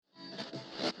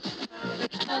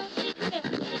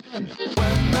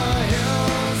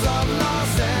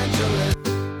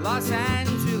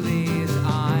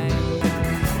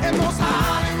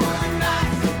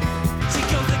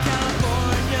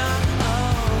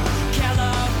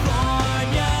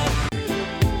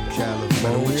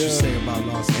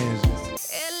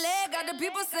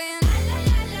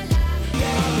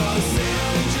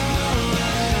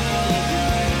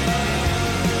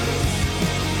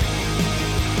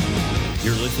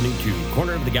You're listening to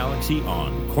Corner of the Galaxy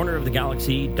on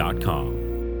cornerofthegalaxy.com.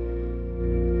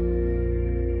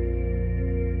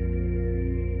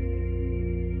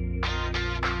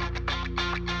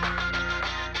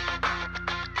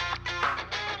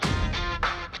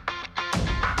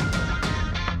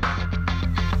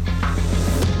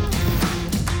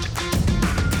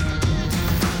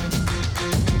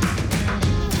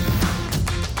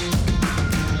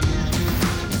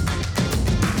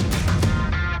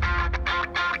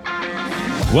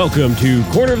 Welcome to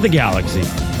Corner of the Galaxy,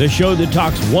 the show that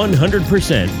talks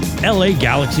 100% LA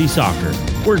Galaxy soccer.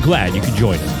 We're glad you could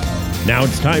join us. Now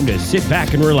it's time to sit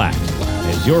back and relax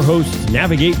as your hosts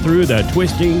navigate through the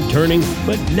twisting, turning,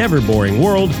 but never boring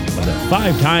world of the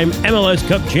five-time MLS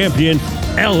Cup champion,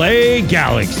 LA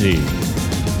Galaxy.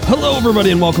 Hello,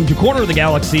 everybody, and welcome to Corner of the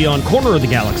Galaxy on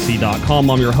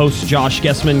cornerofthegalaxy.com. I'm your host, Josh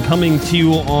Gessman, coming to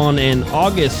you on an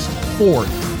August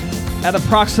 4th. At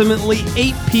approximately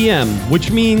 8 p.m.,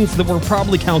 which means that we're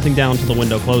probably counting down to the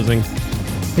window closing. I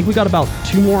think we got about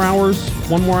 2 more hours,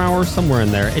 1 more hour, somewhere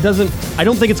in there. I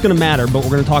don't think it's going to matter, but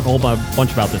we're going to talk a whole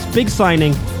bunch about this. Big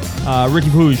signing. Riqui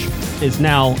Puig is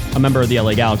now a member of the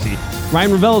LA Galaxy.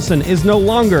 Ryan Raveloson is no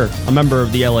longer a member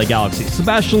of the LA Galaxy.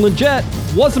 Sebastian Lletget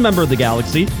was a member of the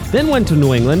Galaxy, then went to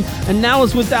New England, and now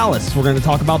is with Dallas. We're going to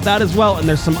talk about that as well, and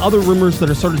there's some other rumors that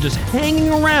are sort of just hanging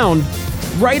around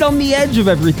right on the edge of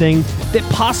everything that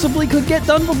possibly could get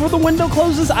done before the window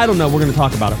closes. I don't know. We're going to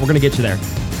talk about it. We're going to get you there.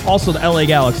 Also, the LA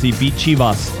Galaxy beat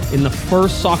Chivas in the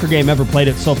first soccer game ever played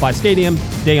at SoFi Stadium.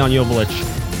 Dejan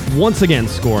Joveljic once again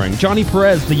scoring. Johnny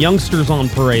Perez, the youngsters on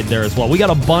parade there as well. We got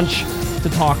a bunch to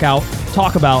talk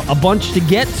about, a bunch to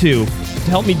get to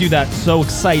help me do that. So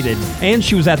excited. And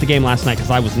she was at the game last night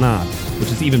because I was not,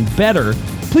 which is even better.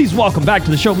 Please welcome back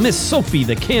to the show, Miss Sophie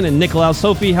the Cannon Nicolaou.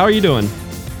 Sophie, how are you doing?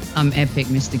 I'm epic,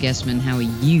 Mr. Gessman. How are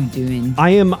you doing?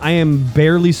 I am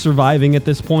barely surviving at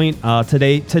this point.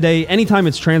 Today, anytime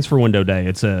it's transfer window day,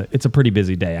 it's a pretty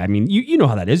busy day. I mean, you know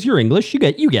how that is. You're English. You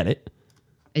get it.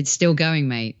 It's still going,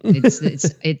 mate.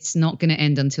 It's not going to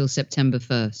end until September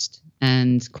 1st.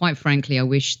 And quite frankly, I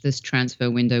wish this transfer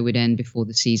window would end before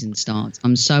the season starts.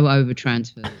 I'm so over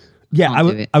transfers. Yeah,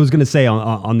 I was going to say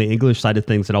on the English side of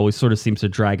things, it always sort of seems to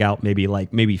drag out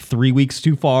maybe 3 weeks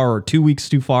too far or 2 weeks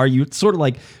too far. You sort of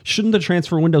like, shouldn't the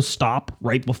transfer window stop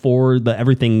right before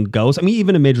everything goes? I mean,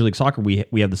 even in Major League Soccer, we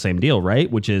have the same deal, right?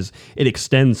 Which is it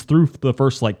extends through the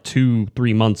first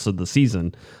 2-3 months of the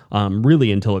season,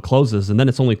 really until it closes, and then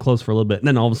it's only closed for a little bit, and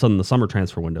then all of a sudden the summer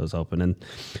transfer window is open, and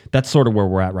that's sort of where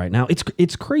we're at right now.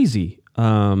 It's crazy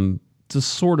to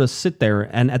sort of sit there,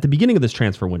 and at the beginning of this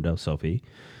transfer window, Sophie,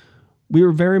 we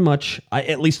were very much,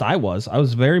 I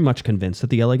was very much convinced that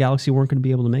the LA Galaxy weren't going to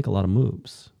be able to make a lot of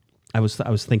moves. I was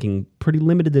thinking pretty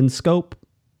limited in scope.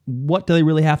 What do they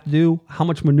really have to do? How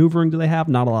much maneuvering do they have?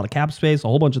 Not a lot of cap space, a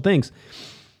whole bunch of things.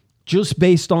 Just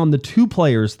based on the 2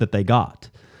 players that they got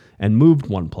and moved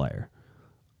 1 player,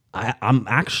 I'm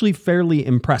actually fairly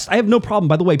impressed. I have no problem.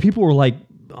 By the way, people were like,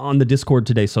 on the Discord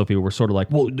today, Sophie, we're sort of like,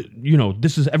 well,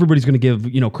 this is, everybody's going to give,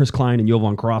 Chris Klein and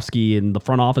Jovan Kirovski in the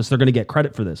front office, they're going to get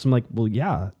credit for this. I'm like, well,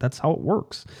 yeah, that's how it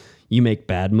works. You make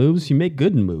bad moves, you make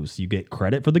good moves. You get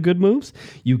credit for the good moves,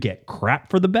 you get crap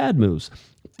for the bad moves.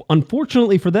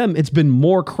 Unfortunately for them, it's been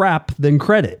more crap than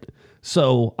credit.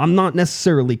 So I'm not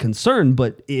necessarily concerned,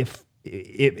 but if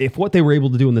what they were able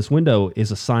to do in this window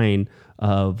is a sign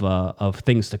of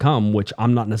things to come, which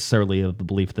I'm not necessarily of the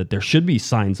belief that there should be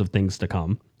signs of things to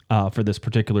come for this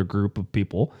particular group of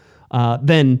people,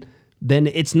 then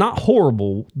it's not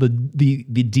horrible, the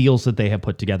deals that they have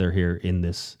put together here in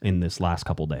this last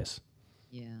couple days.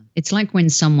 Yeah, it's like when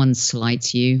someone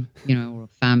slights you, or a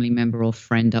family member or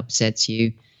friend upsets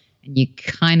you, and you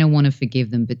kind of want to forgive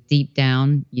them, but deep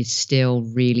down you're still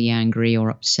really angry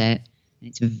or upset, and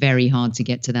it's very hard to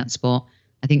get to that spot.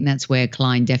 I think that's where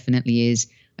Klein definitely is.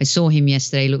 I saw him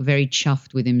yesterday, look very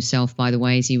chuffed with himself, by the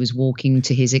way, as he was walking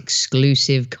to his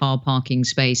exclusive car parking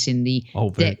space in the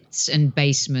depths and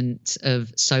basement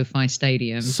of SoFi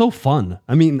Stadium. So fun.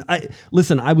 I mean, I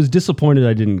was disappointed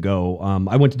I didn't go.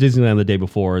 I went to Disneyland the day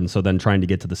before, and so then trying to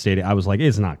get to the stadium, I was like,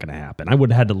 it's not going to happen. I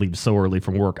would have had to leave so early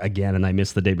from work again, and I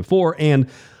missed the day before, and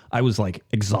I was like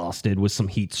exhausted with some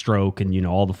heat stroke and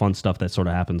all the fun stuff that sort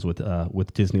of happens with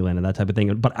Disneyland and that type of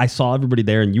thing. But I saw everybody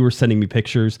there, and you were sending me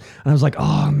pictures, and I was like,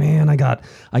 oh man, I got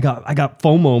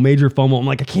FOMO, major FOMO. I'm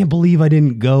like, I can't believe I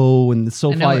didn't go. And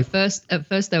so far, at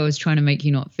first I was trying to make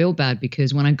you not feel bad,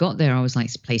 because when I got there, I was like,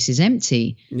 this place is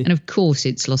empty, and of course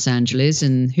it's Los Angeles,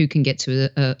 and who can get to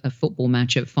a football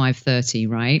match at 5:30,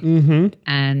 right? Mm-hmm.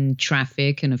 And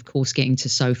traffic, and of course getting to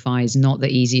SoFi is not the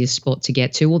easiest spot to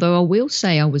get to. Although I will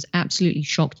say I was was absolutely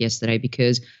shocked yesterday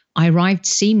because I arrived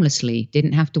seamlessly,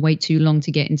 didn't have to wait too long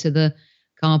to get into the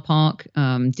car park,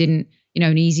 didn't,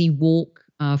 an easy walk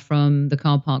from the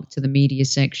car park to the media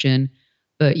section.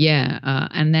 But yeah,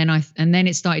 and then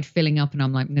it started filling up, and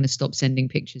I'm like, I'm going to stop sending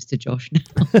pictures to Josh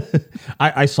now.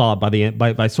 I saw it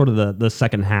by sort of the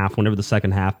second half. Whenever the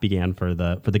second half began for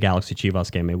the Galaxy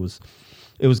Chivas game, it was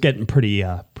getting pretty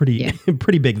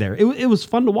pretty big there. It was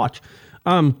fun to watch.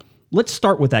 Let's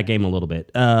start with that game a little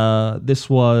bit. This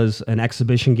was an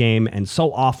exhibition game, and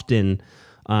so often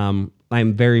I'm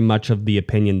very much of the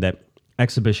opinion that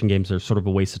exhibition games are sort of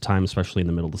a waste of time, especially in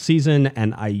the middle of the season,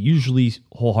 and I usually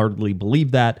wholeheartedly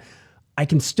believe that. I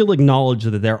can still acknowledge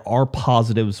that there are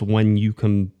positives when you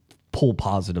can pull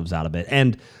positives out of it.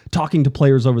 And talking to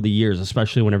players over the years,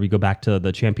 especially whenever you go back to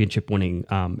the championship-winning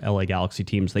LA Galaxy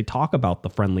teams, they talk about the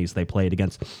friendlies they played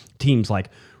against teams like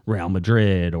Real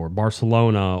Madrid or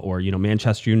Barcelona or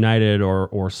Manchester United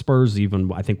or Spurs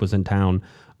even, I think, was in town.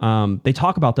 They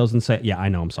talk about those and say, yeah, I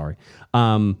know, I'm sorry.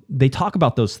 They talk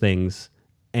about those things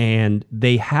and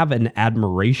they have an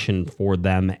admiration for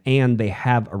them and they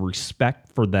have a respect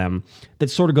for them that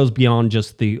sort of goes beyond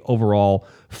just the overall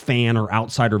fan or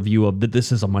outsider view of that this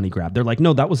is a money grab. They're like,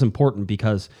 no, that was important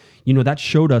because, that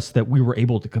showed us that we were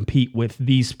able to compete with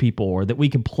these people or that we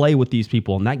could play with these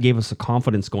people. And that gave us a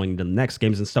confidence going into the next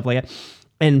games and stuff like that.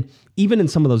 And even in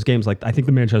some of those games, like I think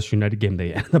the Manchester United game,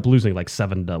 they ended up losing like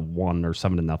 7-1 or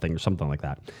 7-0 or something like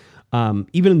that.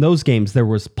 Even in those games, there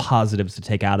was positives to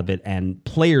take out of it, and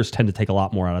players tend to take a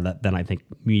lot more out of that than I think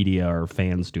media or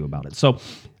fans do about it. So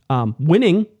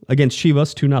winning against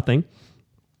Chivas 2-0,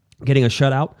 getting a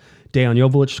shutout, Dejan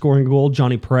Joveljic scoring a goal,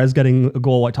 Johnny Perez getting a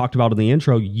goal I talked about in the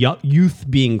intro, youth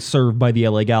being served by the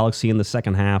LA Galaxy in the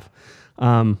second half.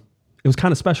 It was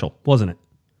kind of special, wasn't it?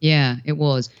 Yeah, it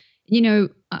was.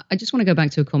 I just want to go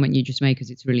back to a comment you just made because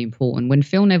it's really important. When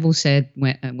Phil Neville said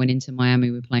when Inter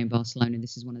Miami were playing Barcelona,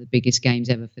 this is one of the biggest games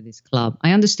ever for this club,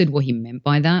 I understood what he meant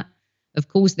by that. Of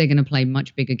course, they're going to play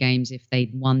much bigger games if they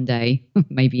one day,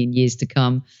 maybe in years to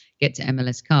come, get to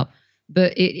MLS Cup.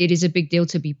 But it is a big deal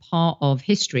to be part of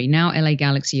history. Now LA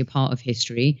Galaxy are part of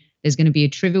history. There's going to be a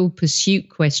Trivial Pursuit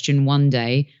question one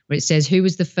day where it says, who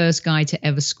was the first guy to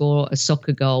ever score a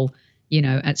soccer goal,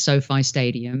 at SoFi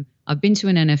Stadium? I've been to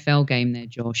an NFL game there,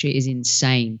 Josh. It is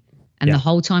insane. And the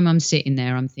whole time I'm sitting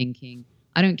there, I'm thinking,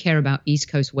 I don't care about East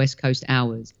Coast, West Coast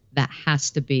hours. That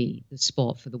has to be the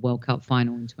spot for the World Cup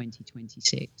final in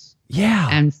 2026. Yeah.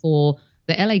 And for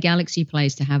the LA Galaxy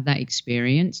players to have that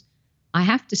experience, I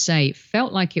have to say, it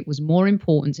felt like it was more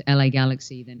important to LA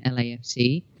Galaxy than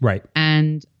LAFC. Right.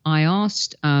 And I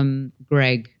asked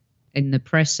Greg in the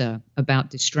presser about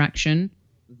distraction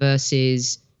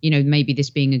versus, maybe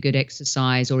this being a good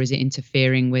exercise, or is it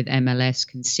interfering with MLS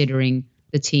considering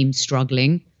the team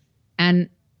struggling? And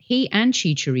he and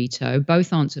Chicharito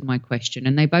both answered my question,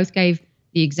 and they both gave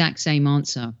the exact same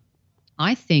answer.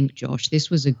 I think, Josh, this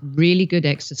was a really good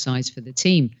exercise for the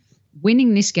team.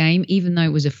 Winning this game, even though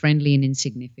it was a friendly and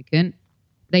insignificant,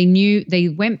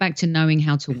 they went back to knowing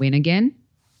how to win again.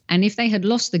 And if they had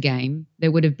lost the game,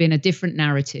 there would have been a different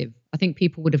narrative. I think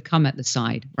people would have come at the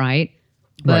side, right?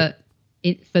 But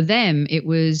for them, it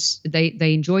was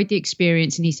they enjoyed the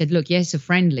experience. And he said, look, yes, a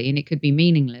friendly and it could be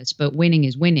meaningless, but winning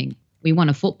is winning. We won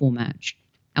a football match.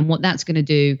 And what that's going to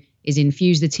do is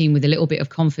infuse the team with a little bit of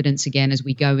confidence again as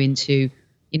we go into,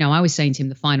 I was saying to him,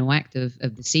 the final act of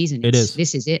the season.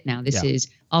 This is it now. This is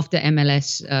after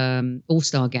MLS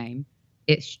All-Star game.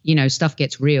 It's, stuff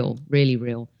gets real, really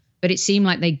real. But it seemed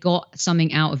like they got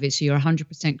something out of it. So you're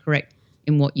 100% correct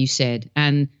in what you said.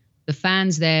 And the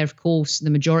fans there, of course,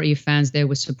 the majority of fans there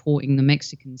were supporting the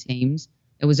Mexican teams.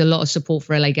 There was a lot of support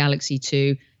for LA Galaxy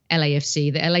too,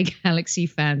 LAFC. The LA Galaxy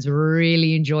fans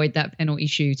really enjoyed that penalty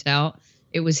shootout.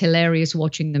 It was hilarious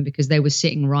watching them because they were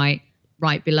sitting right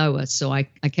below us. So I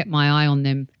kept my eye on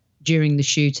them during the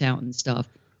shootout and stuff.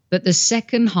 But the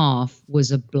second half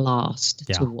was a blast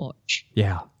to watch.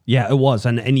 Yeah, it was.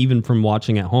 And even from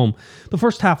watching at home, the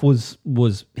first half was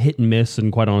hit and miss.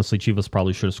 And quite honestly, Chivas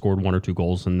probably should have scored 1 or 2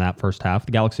 goals in that first half.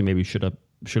 The Galaxy maybe should have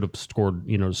scored,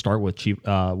 to start with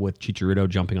Chicharito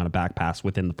jumping on a back pass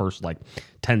within the first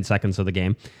 10 seconds of the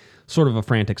game. Sort of a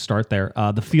frantic start there.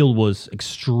 The field was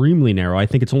extremely narrow. I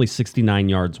think it's only 69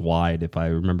 yards wide, if I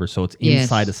remember. So it's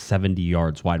inside of 70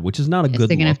 yards wide, which is not a good look.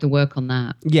 They're going to have to work on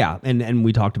that. Yeah, and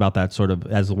we talked about that sort of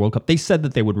as the World Cup. They said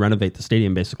that they would renovate the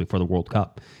stadium basically for the World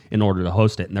Cup in order to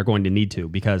host it, and they're going to need to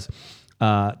because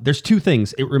there's two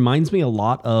things. It reminds me a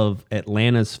lot of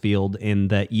Atlanta's field in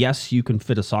that, yes, you can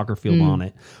fit a soccer field on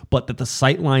it, but that the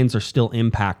sight lines are still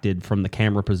impacted from the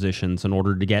camera positions in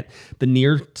order to get the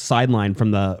near sideline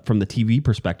from the TV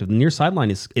perspective. The near sideline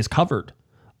is covered.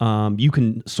 You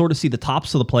can sort of see the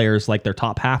tops of the players, like their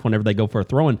top half whenever they go for a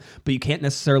throw-in, but you can't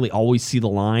necessarily always see the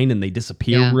line, and they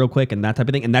disappear real quick and that type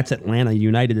of thing. And that's Atlanta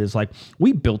United is like,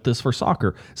 we built this for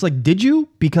soccer. It's like, did you?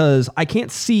 Because I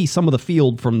can't see some of the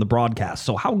field from the broadcast.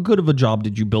 So how good of a job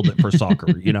did you build it for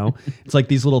soccer? You know, it's like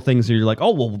these little things that you're like,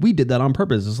 oh, well, we did that on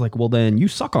purpose. It's like, well, then you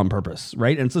suck on purpose,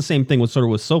 right? And it's the same thing with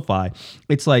SoFi.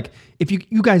 It's like, if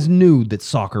you guys knew that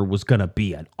soccer was going to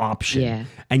be an option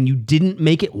and you didn't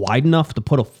make it wide enough to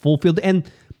put a full field,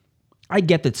 and I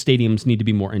get that stadiums need to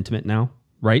be more intimate now,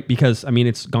 right? Because, I mean,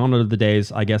 it's gone out of the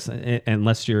days, I guess,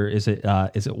 unless is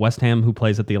it West Ham who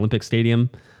plays at the Olympic Stadium?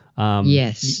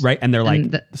 Yes. Right. And they're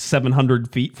like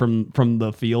 700 feet from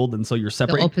the field. And so you're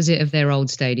separate. The opposite of their old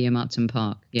stadium, Upton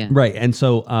Park. Yeah. Right. And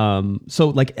so,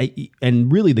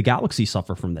 and really the Galaxy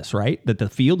suffer from this, right? That the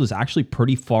field is actually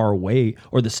pretty far away,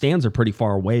 or the stands are pretty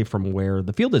far away from where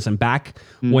the field is. And back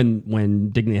when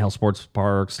Dignity Health Sports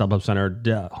Park, StubHub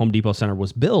Center, Home Depot Center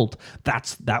was built,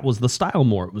 that was the style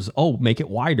more. It was, make it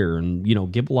wider and,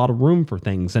 give a lot of room for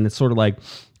things. And it's sort of like,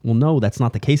 well, no, that's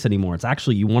not the case anymore. It's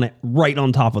actually, you want it right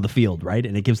on top of the field, right?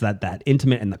 And it gives that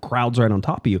intimate, and the crowd's right on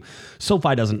top of you.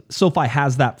 SoFi doesn't. SoFi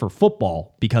has that for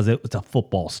football because it's a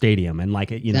football stadium, and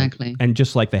exactly. And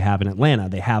just like they have in Atlanta,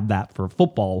 they have that for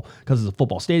football because it's a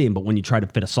football stadium. But when you try to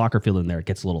fit a soccer field in there, it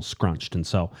gets a little scrunched. And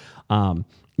so,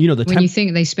 when you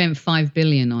think they spent $5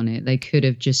 billion on it, they could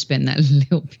have just spent that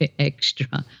little bit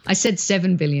extra. I said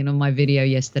 $7 billion on my video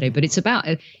yesterday, but it's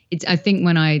I think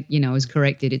when I was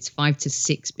corrected, it's $5 to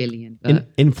 $6 billion. But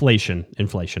inflation. It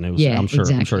was. I'm sure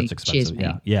it's expensive.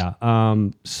 Cheers, yeah.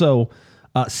 So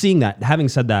seeing that, having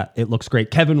said that, it looks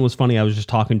great. Kevin was funny. I was just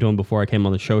talking to him before I came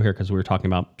on the show here because we were talking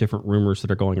about different rumors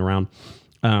that are going around.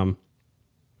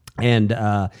 And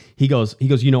he goes,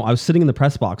 I was sitting in the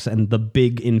press box, and the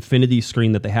big infinity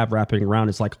screen that they have wrapping around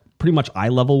is like pretty much eye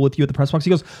level with you at the press box.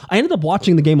 He goes, I ended up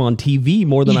watching the game on TV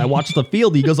more than I watched the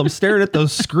field. He goes, I'm staring at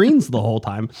those screens the whole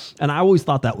time. And I always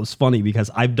thought that was funny because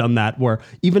I've done that where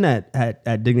even at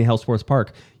Dignity Health Sports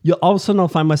Park, all of a sudden I'll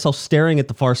find myself staring at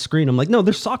the far screen. I'm like, no,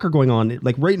 there's soccer going on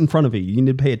like right in front of you. You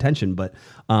need to pay attention. But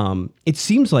it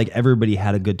seems like everybody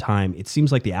had a good time. It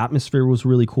seems like the atmosphere was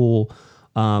really cool.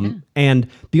 And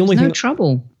the only thing, no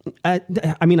trouble. I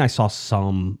mean, I saw.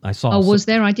 Oh, was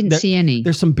there? I didn't see any.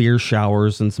 There's some beer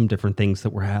showers and some different things that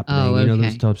were happening. Oh, okay.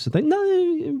 Those types of things. No,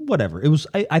 whatever. It was.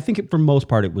 I think for most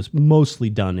part, it was mostly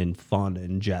done in fun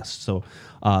and jest. So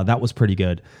that was pretty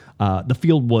good. The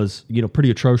field was,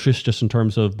 pretty atrocious just in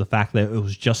terms of the fact that it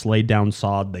was just laid down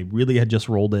sod. They really had just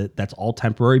rolled it. That's all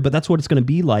temporary, but that's what it's going to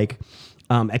be like.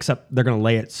 Except they're going to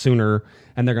lay it sooner,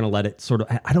 and they're going to let it sort of.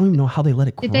 I don't even know how they let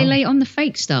it grow. Did they lay on the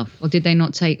fake stuff, or did they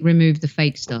not remove the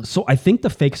fake stuff? So I think the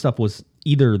fake stuff was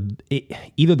either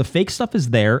the fake stuff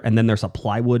is there, and then there's a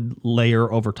plywood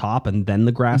layer over top, and then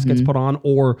the grass gets put on,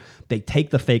 or they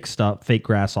take the fake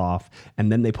grass off,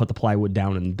 and then they put the plywood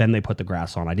down, and then they put the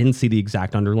grass on. I didn't see the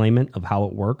exact underlayment of how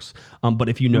it works, but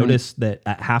if you notice that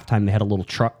at halftime they had a little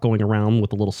truck going around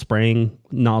with a little spraying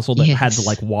nozzle that had to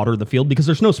like water the field because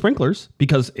there's no sprinklers,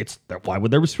 because why would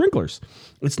there be sprinklers?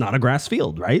 It's not a grass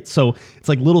field, right? So it's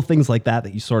like little things like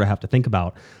that you sort of have to think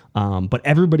about. But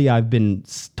everybody I've been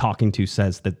talking to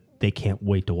says that they can't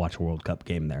wait to watch a World Cup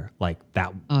game there. Like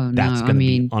that, that's going to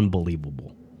be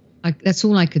unbelievable. That's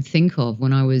all I could think of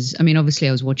when obviously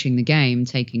I was watching the game,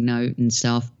 taking note and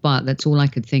stuff, but that's all I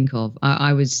could think of.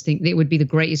 I was thinking it would be the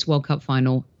greatest World Cup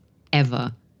final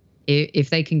ever if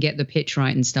they can get the pitch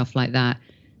right and stuff like that.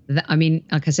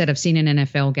 Like I said, I've seen an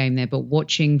NFL game there, but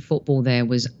watching football there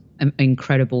was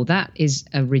incredible. That is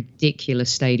a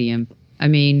ridiculous stadium.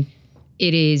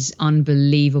 It is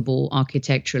unbelievable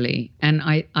architecturally. And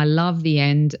I love the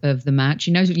end of the match.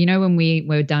 You know when we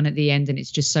were done at the end and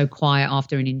it's just so quiet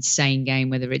after an insane game,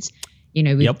 whether it's,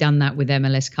 we've done that with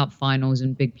MLS Cup finals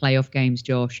and big playoff games,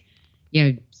 Josh.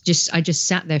 I just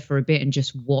sat there for a bit and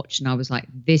just watched, and I was like,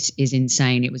 this is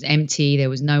insane. It was empty. There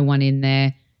was no one in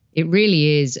there. It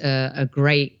really is I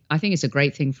think it's a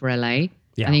great thing for LA.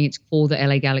 Yeah. I think it's cool that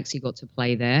LA Galaxy got to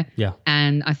play there. Yeah.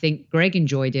 And I think Greg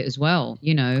enjoyed it as well,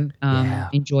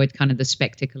 enjoyed kind of the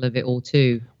spectacle of it all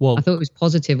too. Well, I thought it was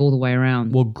positive all the way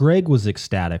around. Well, Greg was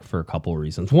ecstatic for a couple of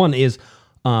reasons. One is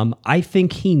I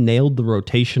think he nailed the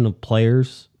rotation of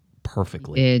players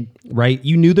perfectly. Did. Right?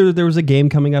 You knew there was a game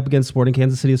coming up against Sporting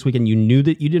Kansas City this weekend. You knew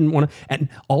that you didn't want to. And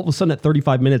all of a sudden at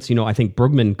 35 minutes, I think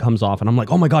Brugman comes off and I'm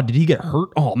like, oh my God, did he get hurt?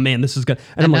 Oh man, this is good.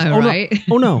 And I'm like, oh right?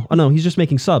 no, oh no, he's just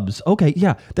making subs. Okay,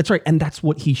 yeah, that's right. And that's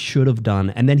what he should have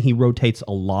done. And then he rotates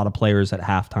a lot of players at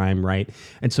halftime, right?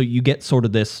 And so you get sort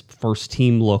of this first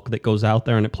team look that goes out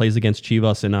there and it plays against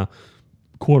Chivas in a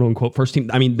quote unquote first team.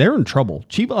 I mean, they're in trouble.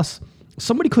 Chivas.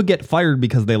 Somebody could get fired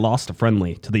because they lost a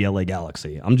friendly to the LA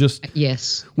Galaxy. I'm just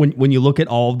yes. When you look at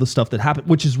all of the stuff that happened,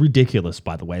 which is ridiculous,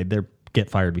 by the way, they get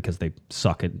fired because they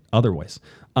suck in other ways.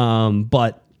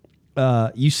 But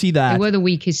you see that They were the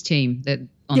weakest team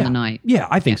on the night. Yeah,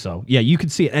 I think so. Yeah, you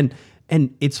could see it,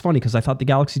 and it's funny because I thought the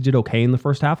Galaxy did okay in the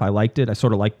first half. I liked it. I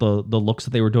sort of liked the looks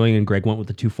that they were doing, and Greg went with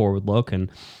the 2 forward look,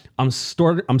 and I'm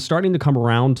starting to come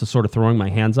around to sort of throwing my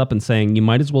hands up and saying you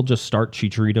might as well just start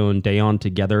Chicharito and Dejan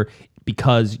together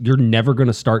because you're never going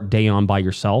to start Dejan by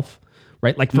yourself,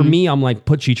 right? Like for me, I'm like,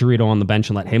 put Chicharito on the bench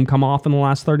and let him come off in the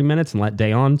last 30 minutes and let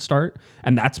Dejan start.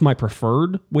 And that's my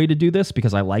preferred way to do this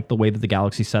because I like the way that the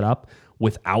Galaxy set up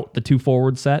without the 2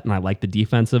 forward set. And I like the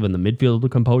defensive and the midfield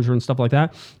composure and stuff like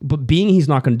that. But being he's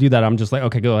not going to do that, I'm just like,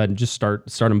 okay, go ahead and just start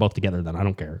them both together then. I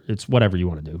don't care. It's whatever you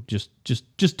want to do.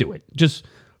 Just do it. Just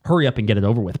hurry up and get it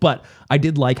over with. But I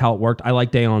did like how it worked. I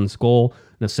like Dejan's goal,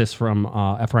 an assist from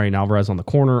Efrain Alvarez on the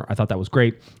corner. I thought that was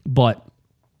great. But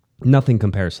nothing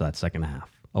compares to that second half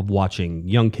of watching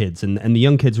young kids and the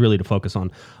young kids really to focus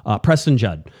on. Preston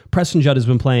Judd. Preston Judd has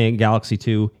been playing Galaxy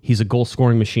 2. He's a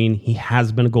goal-scoring machine. He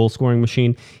has been a goal-scoring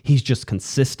machine. He's just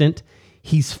consistent.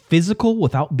 He's physical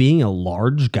without being a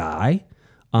large guy.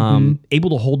 Able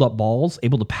to hold up balls,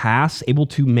 able to pass, able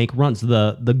to make runs.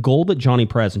 The goal that Johnny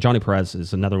Perez, and Johnny Perez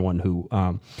is another one who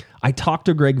I talked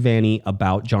to Greg Vanney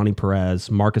about Johnny Perez,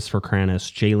 Marcus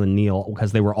Fercranis, Jalen Neal,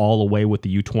 because they were all away with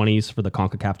the U20s for the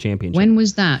CONCACAF Championship. When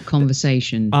was that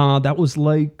conversation? That was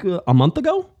like a month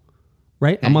ago.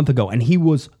 Right? Okay. A month ago. And he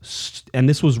was, and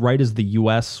this was right as the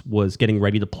U.S. was getting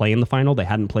ready to play in the final. They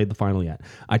hadn't played the final yet.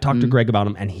 I talked to Greg about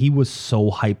him, and he was so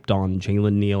hyped on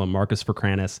Jalen Neal and Marcus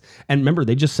Fercranis. And remember,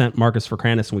 they just sent Marcus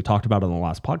Fercranis, and we talked about it on the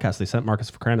last podcast, they sent Marcus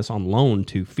Fercranis on loan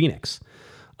to Phoenix.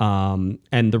 And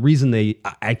the reason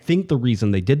I think the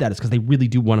reason they did that is because they really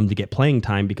do want him to get playing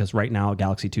time because right now at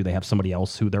Galaxy 2, they have somebody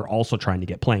else who they're also trying to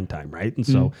get playing time, right? And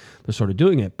so they're sort of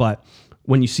doing it. But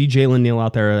when you see Jalen Neal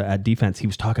out there at defense, he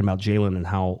was talking about Jalen and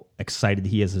how excited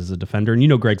he is as a defender.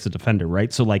 And Greg's a defender,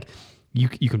 right? So like you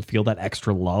can feel that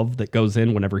extra love that goes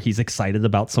in whenever he's excited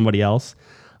about somebody else.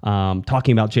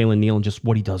 Talking about Jalen Neal and just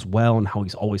what he does well and how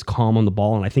he's always calm on the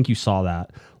ball. And I think you saw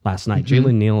that last night.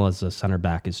 Jalen Neal as a center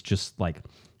back is just like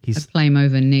I play him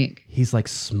over Nick. He's like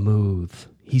smooth.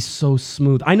 He's so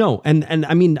smooth. I know. And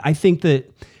I mean, I think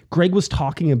that Greg was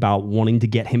talking about wanting to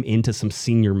get him into some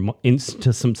senior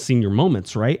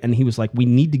moments, right? And he was like, we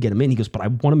need to get him in. He goes, but I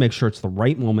want to make sure it's the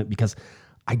right moment because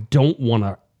I don't want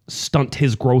to stunt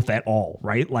his growth at all,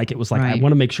 right? Like it was like, I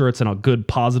want to make sure it's in a good,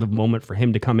 positive moment for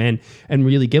him to come in and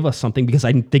really give us something because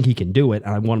I think he can do it.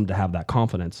 And I want him to have that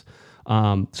confidence. So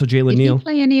Jalen Neal. Did you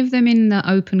play any of them in the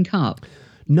Open Cup?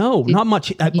 No, not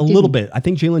much. A little bit. I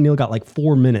think Jalen Neal got like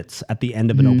 4 minutes at the end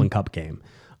of an Open Cup game.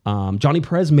 Johnny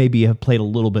Perez maybe have played a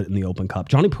little bit in the Open Cup.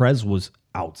 Johnny Perez was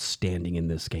outstanding in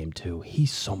this game too.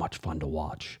 He's so much fun to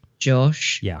watch.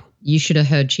 Josh, yeah, you should have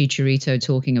heard Chicharito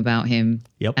talking about him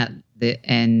at the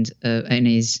end, and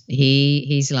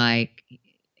he's like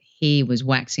he was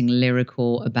waxing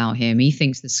lyrical about him. He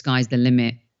thinks the sky's the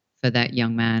limit for that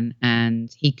young man,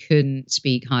 and he couldn't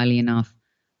speak highly enough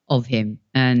of him.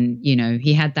 And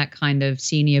he had that kind of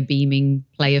senior beaming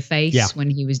player face when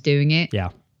he was doing it. Yeah.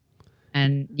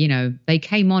 And, they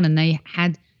came on and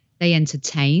they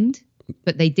entertained,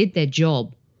 but they did their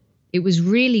job. It was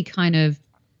really kind of,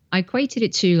 I equated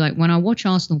it to like when I watch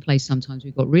Arsenal play sometimes,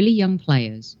 we've got really young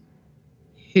players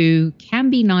who can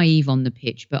be naive on the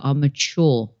pitch, but are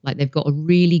mature. Like they've got a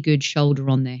really good shoulder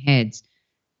on their heads.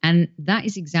 And that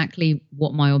is exactly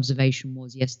what my observation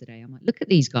was yesterday. I'm like, look at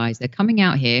these guys. They're coming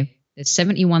out here. There's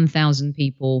 71,000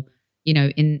 people,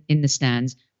 in the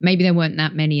stands. Maybe there weren't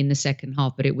that many in the second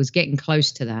half, but it was getting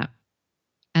close to that.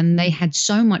 And they had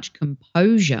so much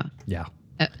composure. Yeah.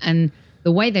 And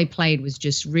the way they played was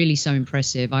just really so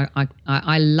impressive.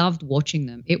 I loved watching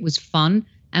them. It was fun.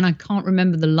 And I can't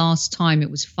remember the last time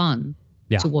it was fun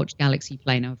to watch Galaxy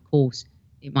play. Now, of course,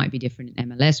 it might be different in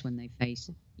MLS when they face,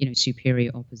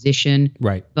 superior opposition.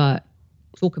 Right. But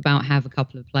talk about have a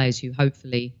couple of players who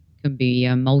hopefully can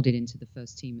be molded into the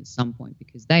first team at some point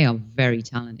because they are very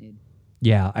talented.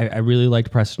 Yeah, I really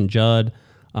liked Preston Judd.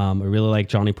 I really like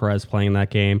Johnny Perez playing in that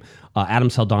game. Adam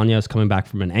Saldana is coming back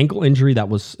from an ankle injury. That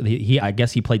was I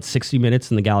guess he played 60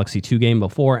 minutes in the Galaxy 2 game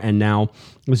before, and now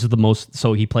this is the most.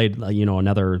 So he played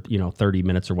another 30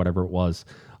 minutes or whatever it was,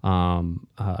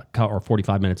 or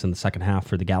 45 minutes in the second half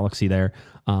for the Galaxy there.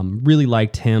 Really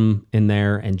liked him in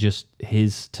there and just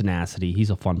his tenacity. He's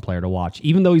a fun player to watch,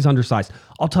 even though he's undersized.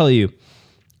 I'll tell you,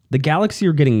 the Galaxy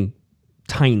are getting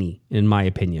tiny, in my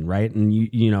opinion, right? And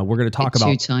we're going to talk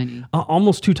about too tiny,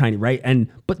 almost too tiny, right?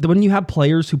 But when you have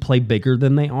players who play bigger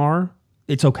than they are,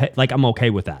 it's okay. Like, I'm okay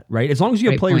with that, right? As long as you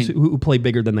have players who play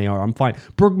bigger than they are, I'm fine.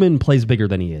 Bergman plays bigger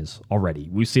than he is already.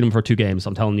 We've seen him for 2 games.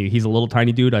 I'm telling you, he's a little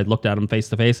tiny dude. I looked at him face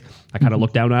to face. I kind of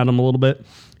looked down at him a little bit.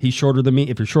 He's shorter than me.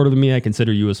 If you're shorter than me, I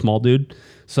consider you a small dude.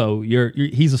 So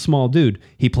he's a small dude.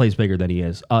 He plays bigger than he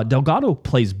is. Delgado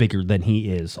plays bigger than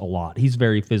he is a lot. He's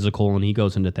very physical and he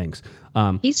goes into things.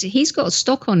 He's got a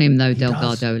stock on him though,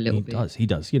 Delgado, a little bit. He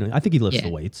does. I think he lifts the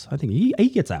weights. I think he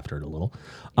gets after it a little.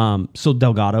 So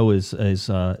Delgado is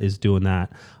doing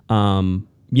that.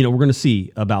 We're going to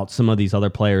see about some of these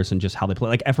other players and just how they play.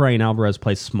 Like Efrain Alvarez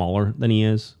plays smaller than he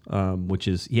is, which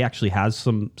is he actually has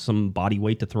some body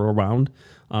weight to throw around,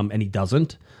 and he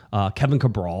doesn't. Kevin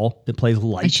Cabral, it plays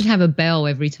light. I should have a bell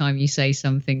every time you say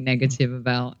something negative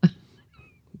about.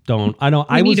 Don't. I know.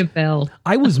 I need a bell.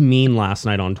 I was mean last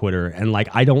night on Twitter, and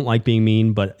I don't like being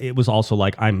mean, but it was also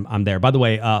like I'm there. By the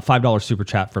way, $5 super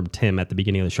chat from Tim at the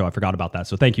beginning of the show. I forgot about that,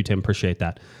 so thank you, Tim. Appreciate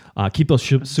that. Keep those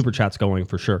super chats going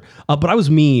for sure. But I was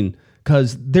mean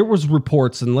because there was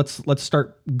reports, and let's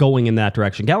start going in that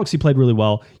direction. Galaxy played really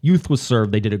well. Youth was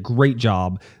served. They did a great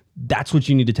job. That's what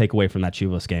you need to take away from that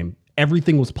Chivas game.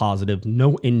 Everything was positive.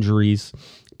 No injuries.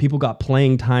 People got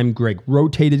playing time. Greg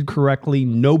rotated correctly.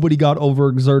 Nobody got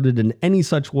overexerted in any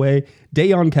such way.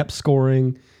 Dayon kept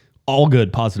scoring. All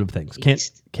good, positive things.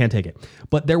 Can't take it.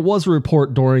 But there was a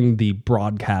report during the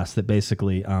broadcast that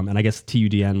basically, and I guess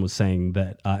TUDN was saying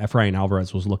that Efrain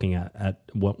Alvarez was looking at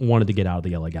what wanted to get out of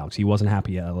the LA Galaxy. He wasn't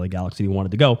happy at LA Galaxy. He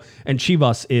wanted to go. And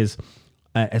Chivas is,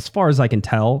 as far as I can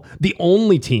tell, the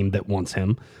only team that wants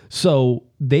him. So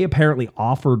they apparently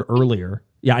offered earlier.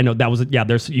 Yeah, I know that was it. Yeah,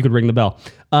 you could ring the bell.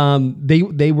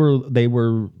 They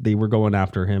were going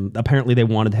after him. Apparently they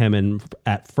wanted him, and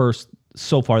at first,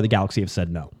 so far the Galaxy have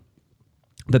said no.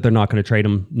 That they're not going to trade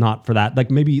him, not for that. Like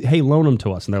maybe, hey, loan him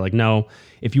to us. And they're like, no,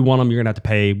 if you want him, you're going to have to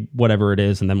pay whatever it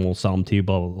is, and then we'll sell him to you,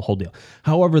 blah, blah, blah, the whole deal.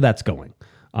 However that's going.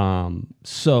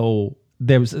 So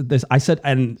there's this, I said,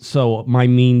 and so my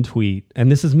mean tweet,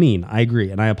 and this is mean, I agree,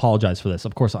 and I apologize for this.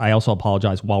 Of course, I also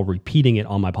apologize while repeating it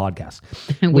on my podcast.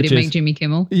 Would it make Jimmy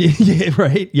Kimmel? Yeah,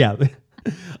 right, yeah.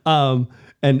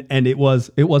 And it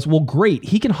was, well, great.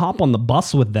 He can hop on the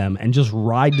bus with them and just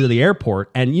ride to the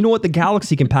airport. And you know what? The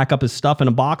Galaxy can pack up his stuff in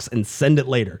a box and send it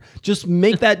later. Just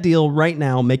make that deal right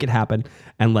now, make it happen,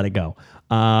 and let it go.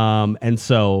 And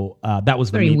so that was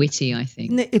very witty, I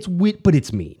think. It's wit, but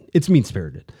it's mean. It's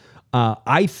mean-spirited.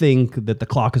 I think that the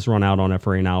clock has run out on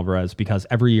Efrain Alvarez because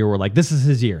every year we're like, this is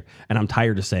his year. And I'm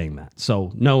tired of saying that.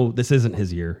 So, no, this isn't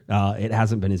his year. It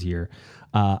hasn't been his year.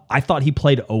 I thought he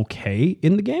played okay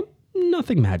in the game.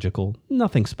 Nothing magical,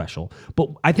 nothing special. But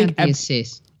I think but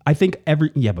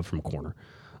from a corner.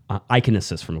 I can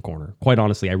assist from a corner. Quite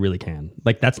honestly, I really can.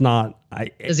 Like, that's not...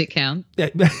 Does it count?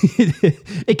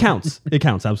 It counts. It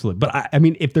counts, absolutely. But I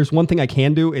mean, if there's one thing I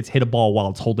can do, it's hit a ball while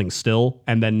it's holding still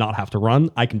and then not have to run.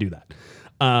 I can do that.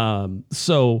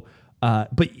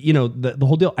 But, you know, the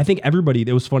whole deal, I think everybody,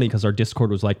 it was funny because our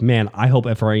Discord was like, man, I hope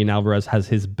Efrain Alvarez has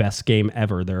his best game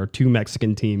ever. There are 2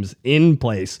 Mexican teams in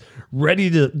place, ready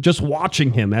to just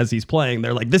watching him as he's playing.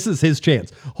 They're like, this is his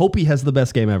chance. Hope he has the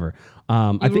best game ever.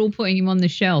 I think all putting him on the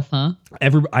shelf, huh?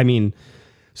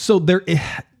 So there,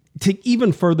 to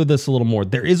even further this a little more,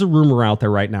 there is a rumor out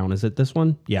there right now. And is it this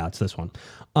one? Yeah, it's this one.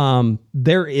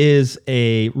 There is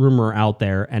a rumor out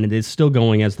there, and it is still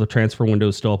going as the transfer window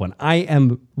is still open. I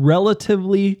am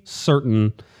relatively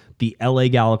certain the LA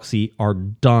Galaxy are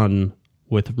done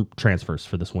with transfers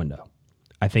for this window.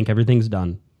 I think everything's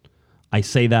done. I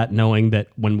say that knowing that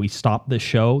when we stop this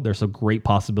show, there's a great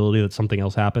possibility that something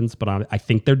else happens, but I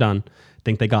think they're done. I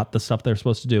think they got the stuff they're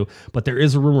supposed to do. But there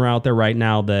is a rumor out there right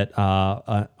now that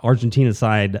Argentina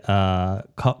side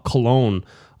Colón,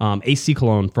 AC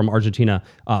Colón from Argentina,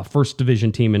 first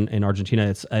division team in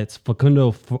Argentina. It's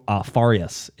Facundo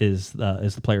Farias is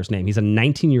the player's name. He's a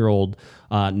 19-year-old.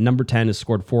 Number 10 has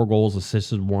scored 4 goals,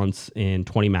 assisted once in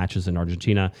 20 matches in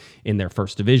Argentina in their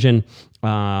first division.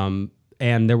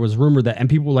 And there was rumor that, and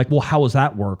people were like, well, how does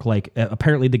that work? Like,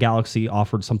 apparently the Galaxy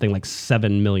offered something like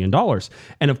 $7 million.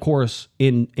 And of course,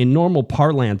 in normal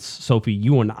parlance, Sophie,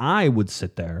 you and I would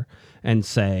sit there and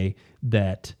say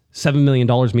that $7 million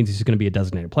means he's going to be a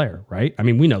designated player, right? I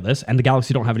mean, we know this, and the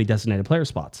Galaxy don't have any designated player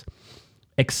spots,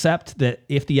 except that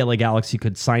if the LA Galaxy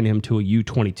could sign him to a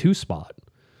U22 spot,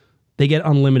 they get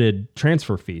unlimited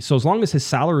transfer fees. So as long as his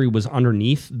salary was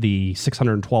underneath the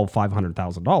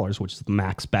 $612,500,000, which is the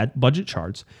max budget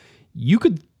charts, you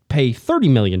could pay $30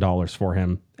 million for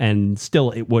him and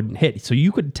still it wouldn't hit. So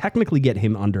you could technically get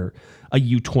him under a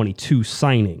U22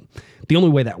 signing. The only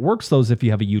way that works, though, is if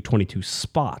you have a U22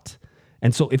 spot.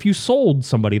 And so if you sold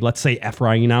somebody, let's say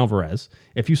Efrain Alvarez,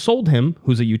 if you sold him,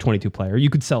 who's a U22 player,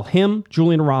 you could sell him,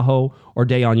 Julian Araujo, or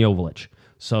Dejan Joveljic.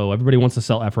 So everybody wants to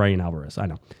sell Efrain Alvarez, I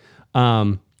know.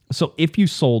 So if you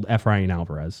sold Efrain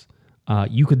Alvarez,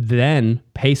 you could then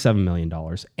pay $7 million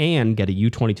and get a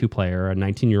U22 player, a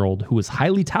 19-year-old who is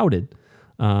highly touted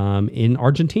in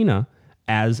Argentina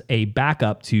as a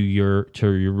backup to your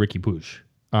Ricky Puig,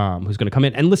 who's going to come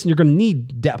in. And listen, you're going to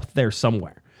need depth there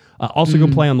somewhere. Also going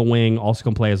to play on the wing, also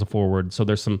going to play as a forward. So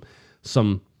there's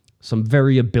some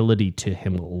variability to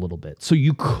him a little bit. So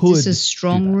you could. Is this a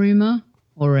strong rumor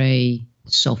or a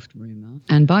soft rumor?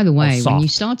 And by the way, when you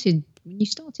started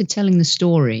telling the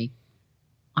story,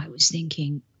 I was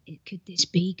thinking, could this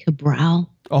be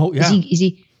Cabral? Oh yeah. Is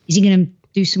he going to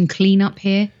do some cleanup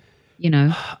here? You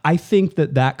know, I think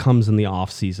that comes in the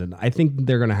off season. I think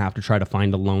they're going to have to try to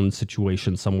find a loan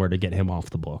situation somewhere to get him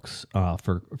off the books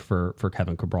for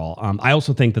Kevin Cabral. I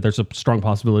also think that there's a strong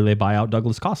possibility they buy out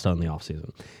Douglas Costa in the off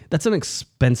season. That's an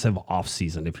expensive off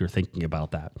season if you're thinking about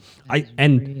that.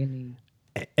 And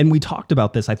we talked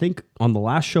about this, I think, on the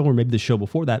last show or maybe the show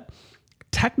before that.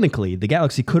 Technically, the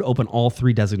Galaxy could open all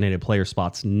 3 designated player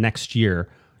spots next year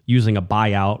using a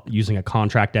buyout, using a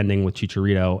contract ending with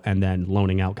Chicharito, and then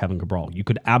loaning out Kevin Cabral. You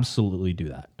could absolutely do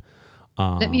that.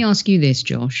 Let me ask you this,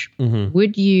 Josh. Mm-hmm.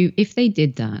 Would you, if they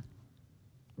did that,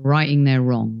 righting their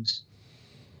wrongs,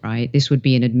 right? This would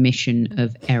be an admission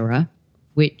of error,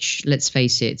 which, let's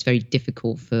face it, it's very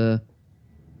difficult for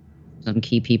some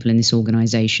key people in this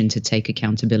organization to take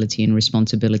accountability and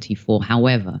responsibility for.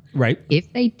 However, right,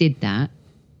 if they did that,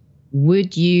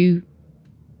 would you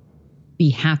be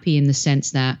happy in the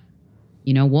sense that,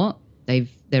 you know what,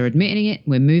 they're admitting it,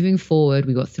 we're moving forward,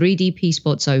 we've got 3 DP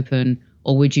spots open?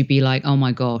 Or would you be like, oh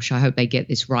my gosh, I hope they get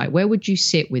this right? Where would you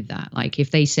sit with that? Like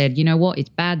if they said, you know what, it's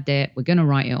bad debt, we're going to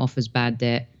write it off as bad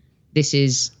debt, this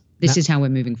is how we're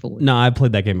moving forward. No, I've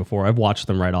played that game before. I've watched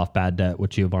them write off bad debt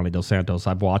with Giovanni Dos Santos.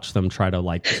 I've watched them try to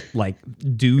like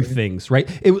do things, right?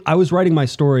 I was writing my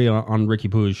story on Ricky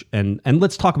Puig, and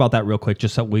let's talk about that real quick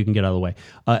just so we can get out of the way.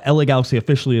 LA Galaxy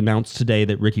officially announced today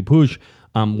that Ricky Puig,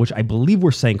 which I believe we're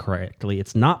saying correctly,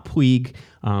 it's not Puig,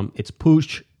 it's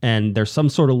Puig, and there's some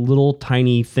sort of little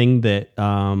tiny thing that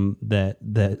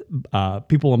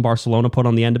people in Barcelona put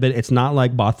on the end of it. It's not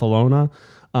like Barcelona.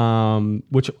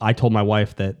 Which I told my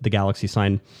wife that the Galaxy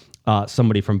signed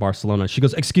somebody from Barcelona. She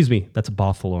goes, "Excuse me, that's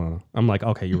Barcelona." I'm like,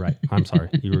 "Okay, you're right. I'm sorry.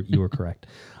 You were correct."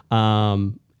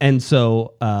 And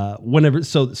so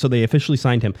so they officially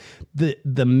signed him.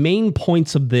 The main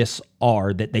points of this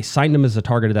are that they signed him as a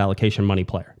targeted allocation money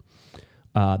player.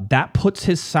 That puts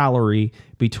his salary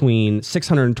between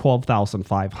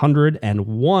 $612,500 and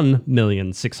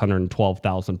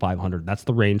 $1,612,500. That's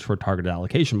the range for targeted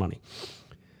allocation money.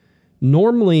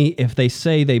 Normally, if they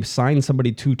say they've signed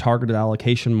somebody to targeted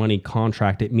allocation money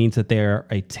contract, it means that they're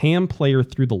a TAM player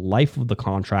through the life of the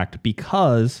contract,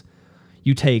 because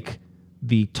you take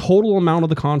the total amount of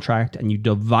the contract and you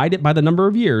divide it by the number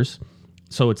of years.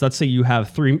 So it's, let's say you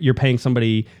have you're paying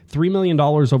somebody $3 million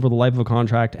over the life of a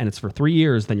contract and it's for 3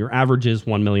 years, then your average is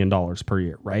 $1 million per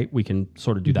year, right? We can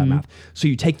sort of do that math. So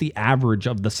you take the average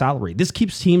of the salary. This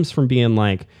keeps teams from being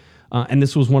like, and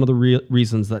this was one of the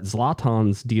reasons that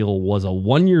Zlatan's deal was a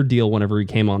 1-year deal whenever he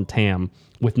came on TAM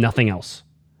with nothing else.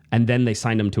 And then they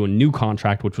signed him to a new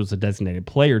contract, which was a designated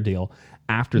player deal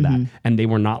after that. And they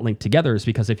were not linked together, is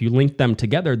because if you linked them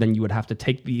together, then you would have to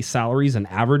take these salaries and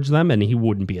average them, and he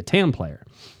wouldn't be a TAM player.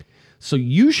 So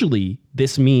usually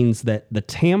this means that the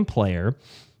TAM player,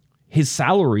 his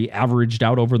salary averaged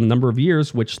out over the number of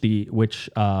years, which the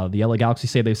LA Galaxy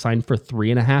say they signed for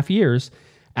 3.5 years.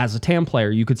 As a TAM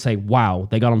player, you could say, wow,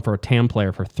 they got him for a TAM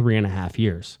player for 3.5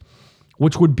 years,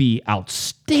 which would be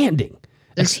outstanding.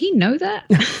 Does he know that?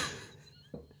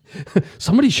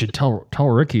 Somebody should tell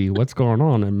Ricky what's going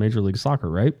on in Major League Soccer,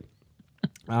 right?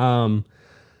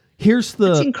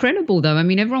 It's incredible, though. I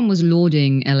mean, everyone was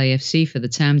lauding LAFC for the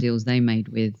TAM deals they made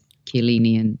with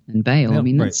Chiellini and Bale. Yeah, I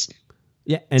mean, right. that's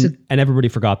Yeah, and everybody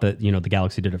forgot that, the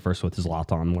Galaxy did it first with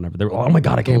Zlatan whenever they were, oh my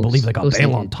God, I can't believe they got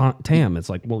Bale on TAM. It's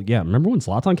like, well, yeah, remember when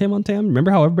Zlatan came on TAM?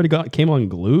 Remember how everybody came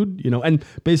unglued? And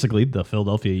basically the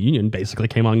Philadelphia Union basically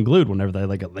came unglued whenever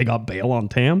they got Bale on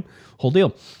TAM. Whole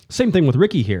deal. Same thing with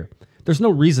Ricky here. There's no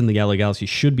reason the LA Galaxy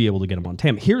should be able to get him on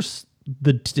TAM.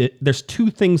 There's two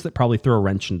things that probably throw a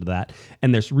wrench into that,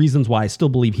 and there's reasons why I still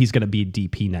believe he's going to be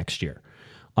DP next year.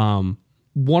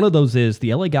 One of those is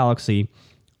the LA Galaxy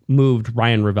moved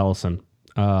Ryan Raveloson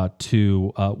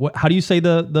to how do you say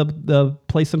the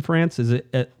place in France? Is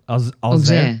it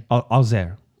Auxerre?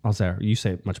 Auxerre. You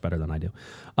say it much better than I do.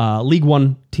 League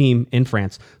One team in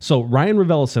France. So Ryan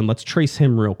Raveloson, let's trace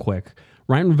him real quick.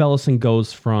 Ryan Raveloson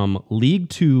goes from League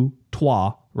 2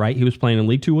 Troyes, right? He was playing in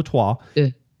League 2 with Troyes.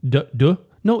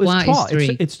 No, it's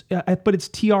Troyes. It's but it's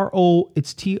Troyes.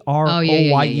 It's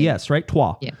Troyes, right?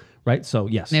 Troyes. Yeah. Right. So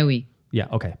yes. Mais oui. Yeah.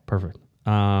 Okay. Perfect.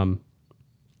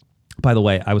 By the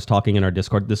way, I was talking in our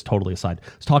Discord. This is totally aside.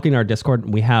 I was talking in our Discord,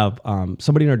 and we have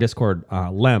somebody in our Discord,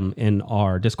 Lem, in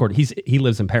our Discord. He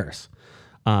lives in Paris.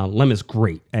 Lem is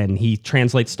great, and he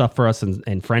translates stuff for us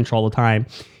in French all the time.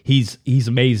 He's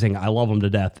amazing. I love him to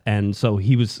death. And so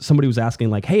somebody was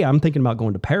asking like, hey, I'm thinking about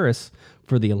going to Paris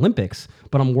for the Olympics,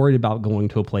 but I'm worried about going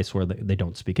to a place where they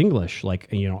don't speak English. Like,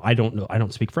 I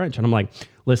don't speak French. And I'm like,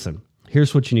 listen,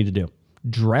 here's what you need to do.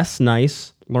 Dress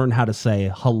nice, learn how to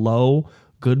say hello,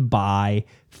 goodbye,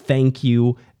 thank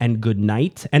you, and good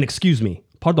night. And excuse me,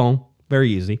 pardon, very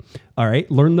easy. All right,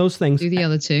 learn those things. Do the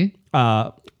other two.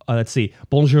 Let's see.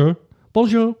 Bonjour,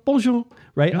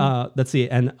 right? Let's see.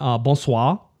 And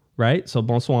bonsoir, right? So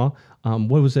bonsoir.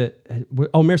 What was it?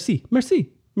 Oh, merci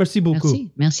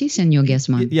beaucoup. Merci, Senor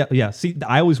Guessman. Yeah. See,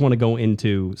 I always want to go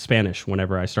into Spanish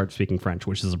whenever I start speaking French,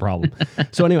 which is a problem.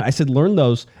 So anyway, I said learn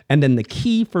those. And then the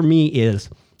key for me is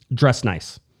dress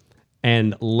nice.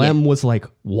 And Lem was like,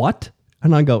 what?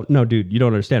 And I go, no, dude, you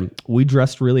don't understand. We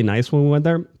dressed really nice when we went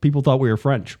there. People thought we were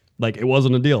French. Like, it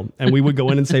wasn't a deal. And we would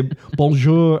go in and say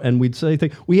bonjour, and we'd say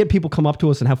things. We had people come up to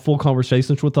us and have full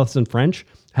conversations with us in French.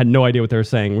 Had no idea what they were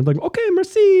saying. We're like, okay,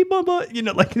 merci, blah, blah.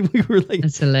 Like, we were like...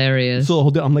 That's hilarious. So the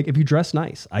whole deal, I'm like, if you dress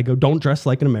nice, I go, don't dress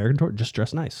like an American tourist, just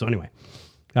dress nice. So anyway,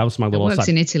 that was my little aside. It works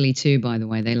in Italy too, by the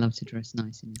way. They love to dress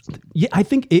nice in Italy. Yeah, I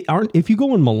think if you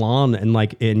go in Milan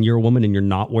and you're a woman and you're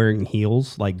not wearing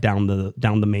heels like down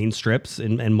the main strips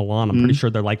in Milan, I'm pretty sure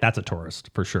they're like, that's a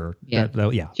tourist for sure. Yeah,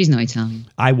 she's not Italian.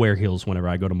 I wear heels whenever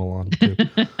I go to Milan too.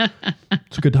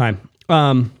 It's a good time.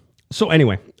 So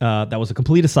anyway, that was a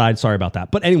complete aside. Sorry about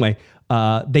that. But anyway,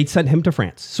 they sent him to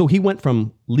France. So he went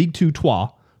from League 2 Troyes,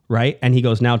 right? And he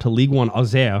goes now to League 1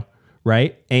 Auxerre,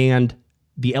 right? And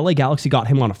the LA Galaxy got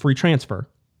him on a free transfer,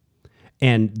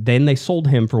 and then they sold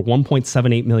him for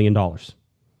 $1.78 million.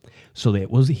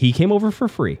 So he came over for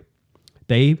free.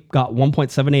 They got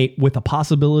 1.78 with a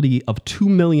possibility of $2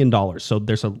 million. So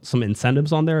there's some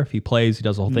incentives on there. If he plays, he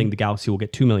does the whole thing, the Galaxy will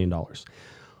get $2 million.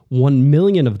 $1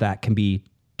 million of that can be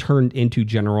turned into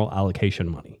general allocation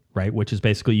money, right? Which is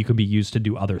basically you could be used to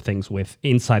do other things with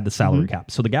inside the salary cap.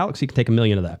 So the Galaxy can take $1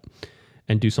 million of that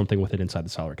and do something with it inside the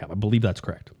salary cap. I believe that's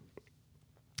correct.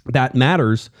 That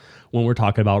matters when we're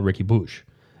talking about Ricky Bouje.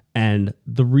 And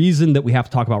the reason that we have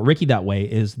to talk about Ricky that way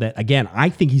is that, again, I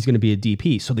think he's going to be a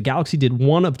DP. So the Galaxy did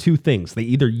one of two things. They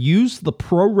either use the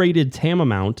prorated TAM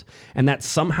amount, and that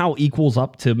somehow equals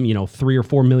up to, $3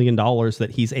 or $4 million that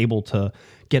he's able to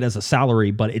get as a salary,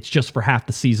 but it's just for half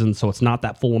the season, so it's not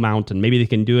that full amount, and maybe they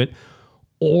can do it.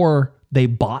 Or they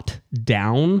bought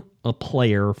down a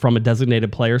player from a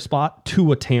designated player spot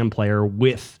to a TAM player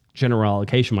with general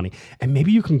allocation money, and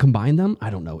maybe you can combine them. I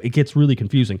don't know. It gets really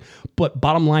confusing. But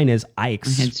bottom line is, my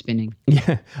head's spinning.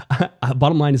 Yeah.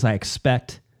 Bottom line is, I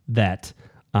expect that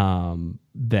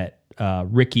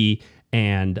Ricky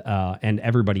and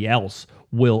everybody else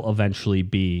will eventually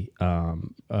be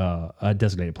a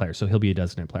designated player. So he'll be a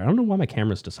designated player. I don't know why my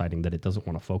camera's deciding that it doesn't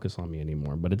want to focus on me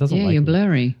anymore, but it doesn't. Yeah, like you're me.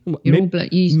 blurry. You're all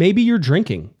blurry. Maybe you're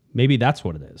drinking. Maybe that's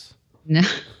what it is. No.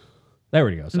 There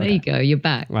we go. There you go. You're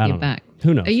back. You're back.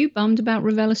 Who knows? Are you bummed about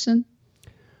Raveloson?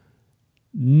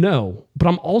 No, but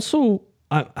I'm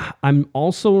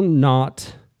also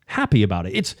not happy about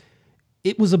it.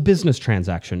 It was a business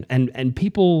transaction, and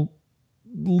people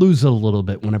lose a little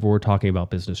bit whenever we're talking about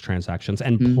business transactions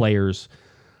and players.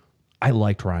 I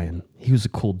liked Ryan. He was a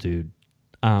cool dude.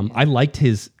 I liked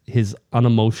his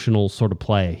unemotional sort of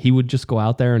play. He would just go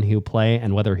out there and he would play,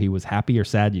 and whether he was happy or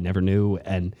sad, you never knew.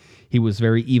 And he was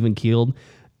very even-keeled.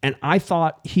 And I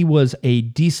thought he was a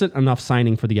decent enough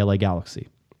signing for the LA Galaxy.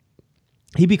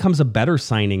 He becomes a better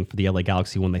signing for the LA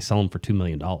Galaxy when they sell him for $2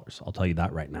 million. I'll tell you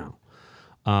that right now.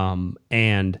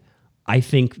 And I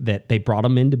think that they brought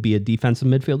him in to be a defensive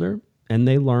midfielder. and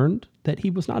they learned that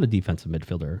he was not a defensive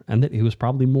midfielder and that he was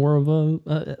probably more of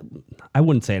I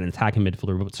wouldn't say an attacking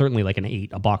midfielder, but certainly like an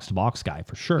 8, a box-to-box guy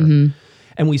for sure.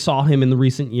 And we saw him in the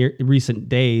recent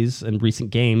days and recent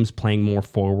games playing more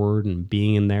forward and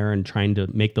being in there and trying to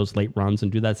make those late runs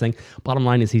and do that thing. Bottom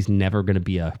line is he's never going to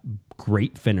be a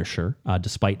great finisher,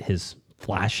 despite his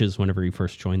flashes whenever he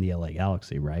first joined the LA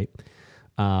Galaxy, right?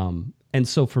 And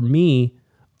so for me,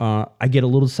 I get a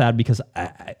little sad because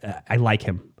I like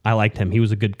him. I liked him. He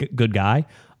was a good guy.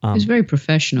 He was very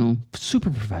professional. Super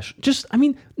professional. Just, I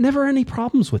mean, never any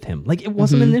problems with him. Like, it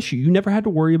wasn't an issue. You never had to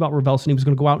worry about Ravelson. He was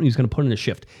going to go out and he was going to put in a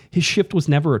shift. His shift was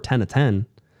never a 10 of 10.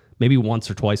 Maybe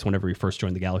once or twice whenever he first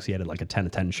joined the Galaxy, he had like a 10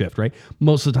 of 10 shift, right?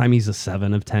 Most of the time, he's a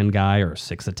 7 of 10 guy or a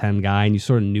 6 of 10 guy, and you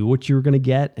sort of knew what you were going to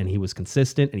get, and he was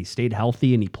consistent, and he stayed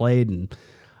healthy, and he played, and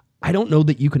I don't know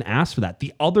that you can ask for that.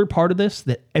 The other part of this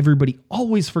that everybody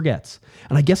always forgets,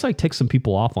 and I guess I ticked some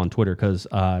people off on Twitter because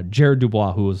Jared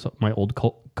Dubois, who was my old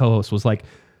co-host, was like,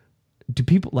 do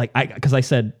people like, because I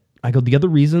said, the other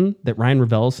reason that Ryan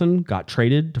Raveloson got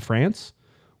traded to France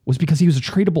was because he was a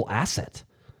tradable asset.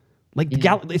 Like,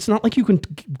 it's not like you can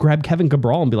grab Kevin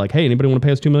Cabral and be like, hey, anybody want to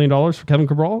pay us $2 million for Kevin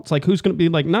Cabral? It's like, who's going to be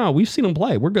like, no, we've seen him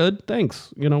play. We're good.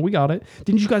 Thanks. We got it.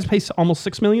 Didn't you guys pay almost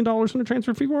 $6 million in a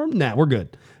transfer fee for him? Nah, we're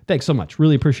good. Thanks so much.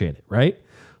 Really appreciate it, right?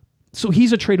 So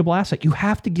he's a tradable asset. You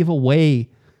have to give away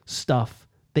stuff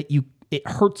that it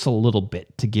hurts a little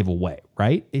bit to give away,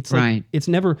 right? It's like, it's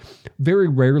never, very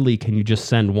rarely can you just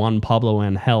send Juan Pablo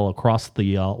Angel across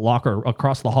the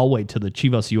across the hallway to the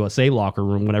Chivas USA locker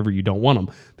room whenever you don't want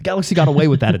them. The Galaxy got away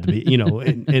with that at the,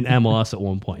 in MLS at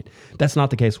one point. That's not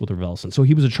the case with Raveloson. So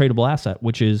he was a tradable asset,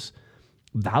 which is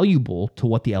valuable to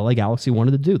what the LA Galaxy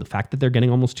wanted to do. The fact that they're getting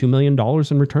almost $2 million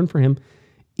in return for him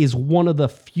is one of the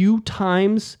few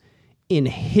times in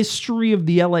history of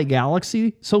the LA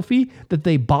Galaxy, Sophie, that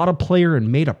they bought a player and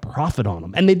made a profit on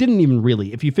him. And they didn't even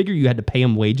really, if you figure you had to pay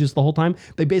him wages the whole time,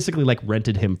 they basically like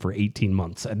rented him for 18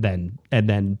 months and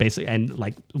then basically, and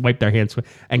like wiped their hands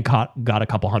and got a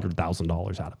couple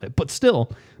 $100,000 out of it. But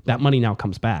still, that money now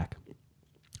comes back.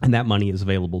 And that money is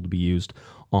available to be used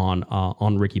on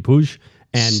Riqui Puig.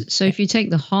 And so if you take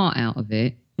the heart out of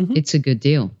it, it's a good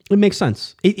deal. It makes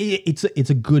sense. It's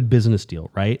a good business deal,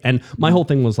 right? And my whole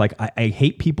thing was like, I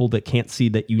hate people that can't see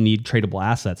that you need tradable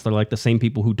assets. They're like the same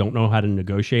people who don't know how to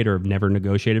negotiate or have never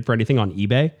negotiated for anything on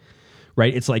eBay,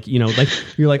 right? It's like,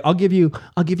 like you're like, I'll give you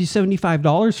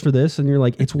 $75 for this, and you're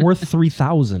like, it's worth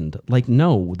 $3,000. Like,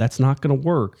 no, that's not going to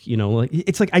work. Like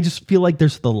it's like I just feel like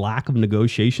there's the lack of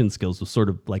negotiation skills was sort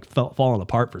of like falling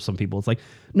apart for some people. It's like,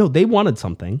 no, they wanted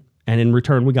something, and in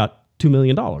return we got $2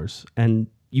 million, and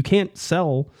you can't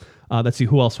sell. Let's see,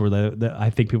 who else were the I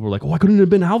think people were like, why couldn't it have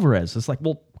been Alvarez? It's like,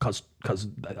 well, because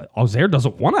Auxerre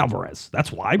doesn't want Alvarez.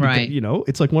 That's why. Because, right.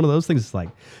 It's like one of those things. It's like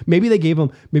maybe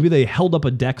they held up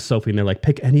a deck, Sophie, and they're like,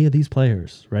 pick any of these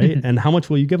players, right? And how much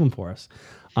will you give them for us?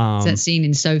 It's that scene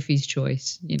in Sophie's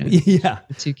Choice, Yeah,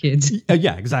 the two kids.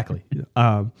 Yeah, exactly.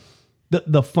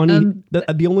 The funny,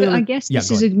 the only. I guess this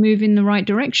is a move in the right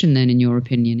direction, then, in your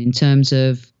opinion, in terms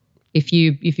of. If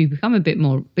you become a bit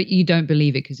more, but you don't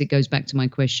believe it because it goes back to my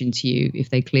question to you, if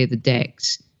they clear the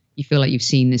decks, you feel like you've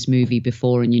seen this movie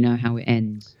before and you know how it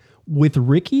ends. With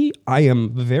Riqui, I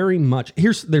am very much,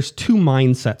 there's two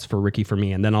mindsets for Riqui for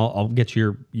me, and then I'll get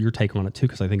your take on it too,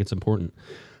 because I think it's important.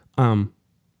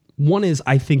 One is,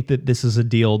 I think that this is a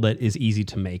deal that is easy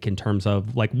to make in terms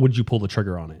of, like, would you pull the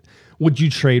trigger on it? Would you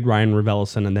trade Ryan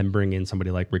Raveloson and then bring in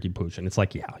somebody like Riqui Puig? And it's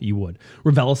like, yeah, you would.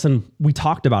 Raveloson, we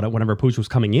talked about it whenever Puig was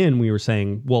coming in. We were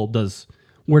saying, well,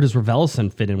 where does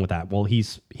Raveloson fit in with that? Well,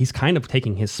 he's kind of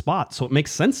taking his spot, so it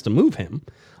makes sense to move him.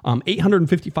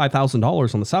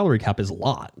 $855,000 on the salary cap is a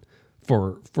lot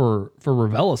for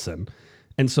Raveloson.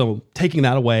 And so taking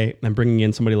that away and bringing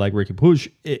in somebody like Riqui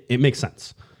Puig, it makes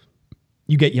sense.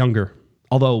 You get younger,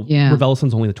 although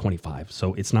Raveloson's only the 25,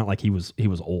 so it's not like he was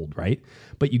old, right?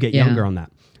 But you get younger on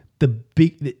that.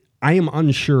 I am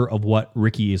unsure of what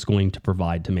Riqui is going to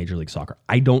provide to Major League Soccer.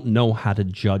 I don't know how to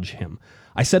judge him.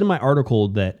 I said in my article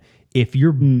that if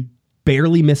you're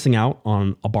barely missing out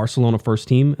on a Barcelona first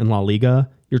team in La Liga,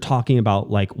 you're talking about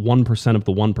like 1% of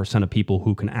the 1% of people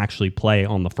who can actually play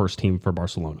on the first team for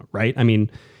Barcelona, right? I mean,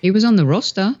 he was on the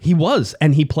roster. He was,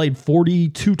 and he played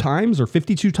 42 times or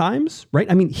 52 times, right?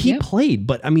 I mean, he played,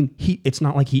 but I mean, it's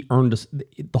not like he earned us.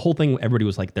 The whole thing, everybody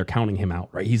was like, they're counting him out,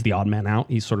 right? He's the odd man out.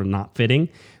 He's sort of not fitting in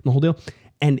the whole deal.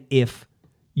 And if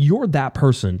you're that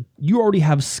person, you already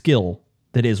have skill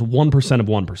that is 1% of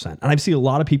 1%. And I've seen a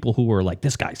lot of people who are like,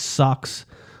 this guy sucks.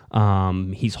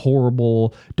 He's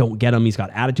horrible. Don't get him. He's got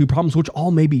attitude problems, which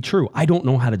all may be true. I don't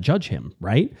know how to judge him,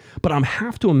 right? But I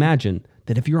have to imagine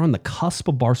that if you're on the cusp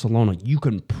of Barcelona, you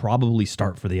can probably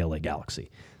start for the LA Galaxy.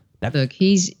 Look,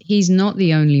 he's not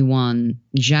the only one.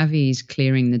 Xavi's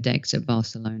clearing the decks at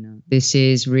Barcelona. This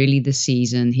is really the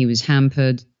season. He was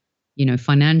hampered,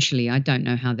 financially. I don't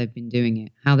know how they've been doing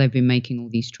it, how they've been making all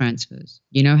these transfers.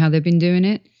 You know how they've been doing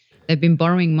it? They've been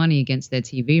borrowing money against their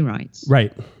TV rights.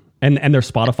 Right. And their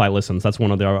Spotify listens. That's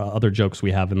one of the other jokes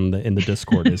we have in the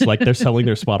Discord is like they're selling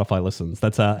their Spotify listens.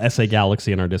 That's SA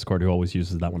Galaxy in our Discord who always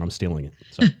uses that when I'm stealing it.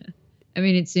 So. I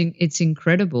mean, it's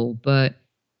incredible, but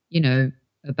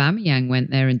Aubameyang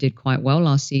went there and did quite well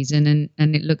last season,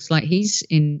 and it looks like he's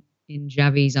in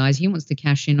Xavi's eyes. He wants to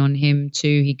cash in on him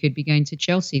too. He could be going to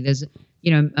Chelsea. There's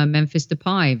Memphis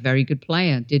Depay, very good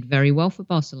player, did very well for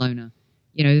Barcelona.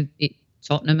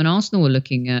 Tottenham and Arsenal are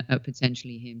looking at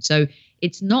potentially him. So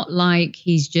it's not like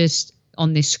he's just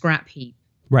on this scrap heap.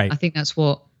 Right. I think that's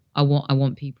what I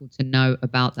want people to know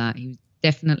about that. He was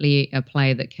definitely a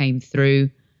player that came through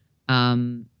La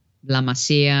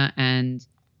Masia, and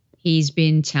he's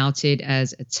been touted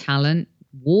as a talent.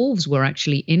 Wolves were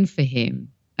actually in for him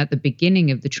at the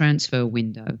beginning of the transfer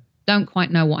window. Don't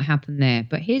quite know what happened there.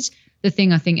 But here's the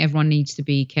thing I think everyone needs to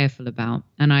be careful about.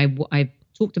 And I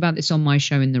talked about this on my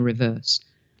show in the reverse.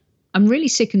 I'm really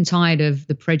sick and tired of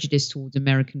the prejudice towards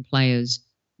American players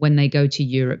when they go to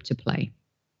Europe to play.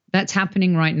 That's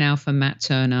happening right now for Matt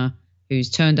Turner, who's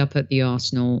turned up at the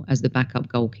Arsenal as the backup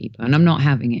goalkeeper. And I'm not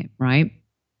having it, right?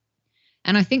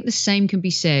 And I think the same can be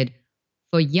said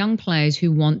for young players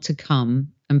who want to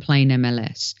come and play in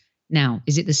MLS. Now,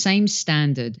 is it the same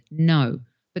standard? No.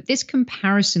 But this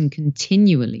comparison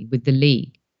continually with the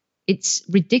league, it's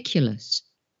ridiculous.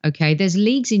 Okay, there's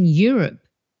leagues in Europe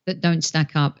that don't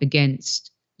stack up against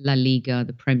La Liga,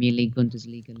 the Premier League,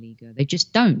 Bundesliga, Liga. They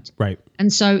just don't. Right.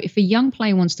 And so if a young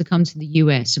player wants to come to the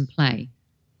US and play,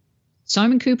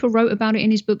 Simon Cooper wrote about it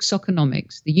in his book,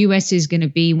 Soccernomics. The US is going to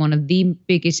be one of the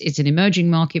biggest, it's an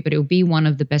emerging market, but it will be one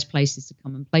of the best places to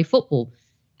come and play football.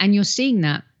 And you're seeing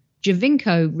that.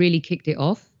 Giovinco really kicked it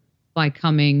off by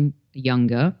coming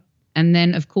younger. And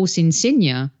then, of course,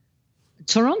 Insigne,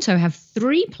 Toronto have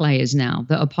 3 players now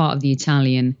that are part of the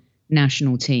Italian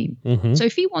national team. Mm-hmm. So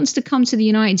if he wants to come to the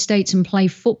United States and play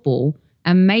football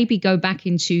and maybe go back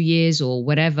in 2 years or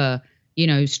whatever,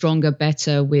 stronger,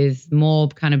 better, with more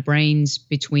kind of brains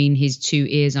between his 2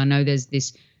 ears. I know there's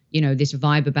this, this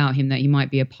vibe about him that he might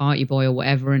be a party boy or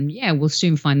whatever. And yeah, we'll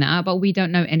soon find that out, but we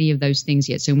don't know any of those things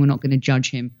yet. So we're not going to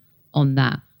judge him on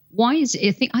that. Why is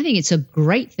it? I think it's a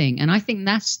great thing. And I think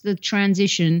that's the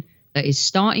transition that is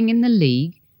starting in the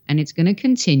league, and it's going to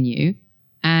continue.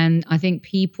 And I think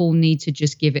people need to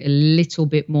just give it a little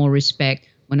bit more respect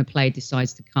when a player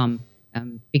decides to come,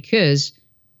 because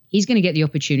he's going to get the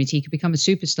opportunity. He could become a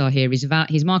superstar here.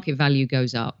 His market value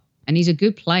goes up, and he's a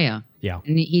good player. Yeah.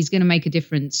 And he's going to make a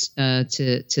difference to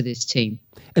this team.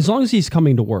 As long as he's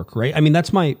coming to work, right? I mean,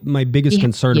 that's my biggest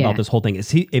concern about this whole thing.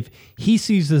 Is if he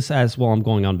sees this as, well, I'm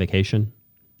going on vacation,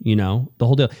 the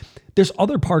whole deal. There's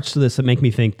other parts to this that make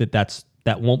me think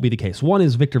that won't be the case. One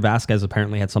is Victor Vasquez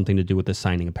apparently had something to do with this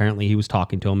signing. Apparently he was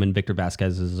talking to him, and Victor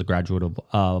Vasquez is a graduate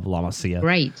of La Masia.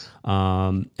 Great.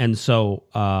 And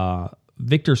so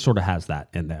Victor sort of has that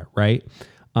in there, right?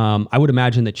 I would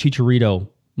imagine that Chicharito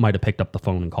might have picked up the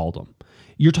phone and called him.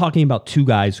 You're talking about 2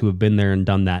 guys who have been there and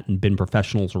done that and been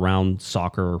professionals around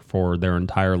soccer for their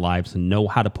entire lives and know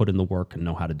how to put in the work and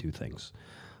know how to do things.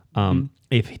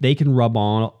 If they can rub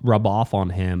off on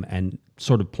him and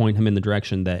sort of point him in the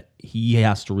direction that he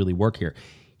has to really work here,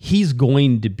 he's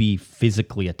going to be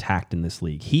physically attacked in this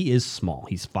league. He is small.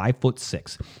 He's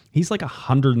 5'6". He's like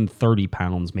 130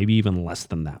 pounds, maybe even less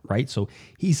than that, right? So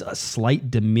he's a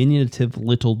slight, diminutive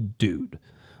little dude.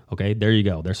 Okay, there you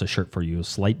go. There's a shirt for you. A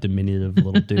slight, diminutive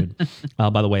little dude.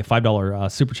 By the way, $5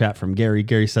 super chat from Gary.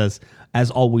 Gary says, as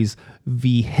always,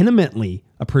 vehemently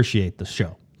appreciate the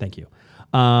show. Thank you.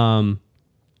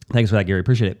 Thanks for that, Gary.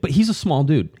 Appreciate it. But he's a small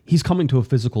dude. He's coming to a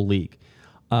physical league.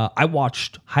 I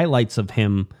watched highlights of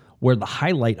him where the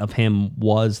highlight of him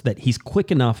was that he's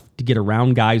quick enough to get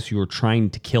around guys who are trying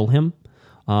to kill him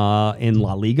in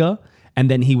La Liga,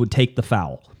 and then he would take the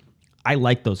foul. I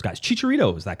like those guys.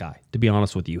 Chicharito is that guy, to be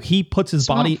honest with you. He puts his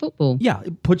body... football. Yeah,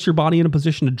 it puts your body in a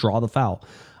position to draw the foul.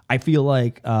 I feel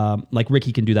like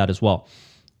Ricky can do that as well.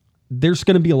 There's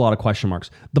going to be a lot of question marks.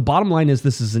 The bottom line is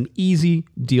this is an easy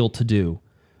deal to do.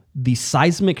 The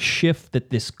seismic shift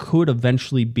that this could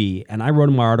eventually be, and I wrote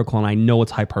in my article, and I know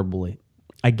it's hyperbole.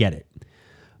 I get it.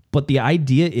 But the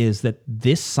idea is that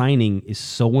this signing is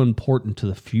so important to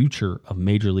the future of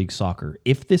Major League Soccer.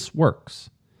 If this works,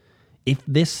 if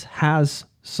this has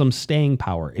some staying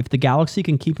power, if the Galaxy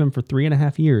can keep him for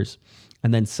 3.5 years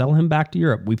and then sell him back to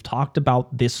Europe, we've talked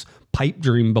about this pipe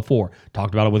dream before.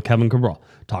 Talked about it with Kevin Cabral.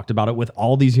 Talked about it with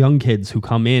all these young kids who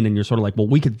come in and you're sort of like, well,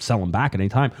 we could sell them back at any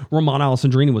time. Ramon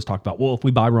Alessandrini was talked about. Well, if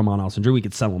we buy Ramon Alessandrini, we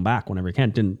could sell them back whenever we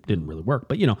can. Didn't really work.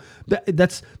 But,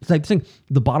 that's the type of thing.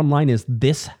 The bottom line is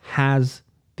this has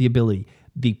the ability.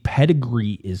 The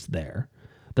pedigree is there.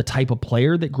 The type of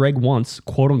player that Greg wants,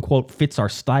 quote unquote, fits our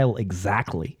style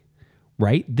exactly,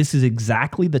 right? This is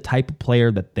exactly the type of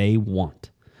player that they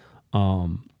want.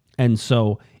 And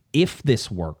so if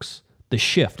this works, the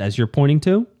shift, as you're pointing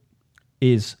to,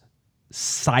 is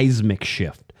seismic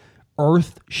shift,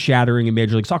 earth-shattering in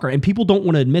Major League Soccer. And people don't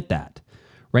want to admit that,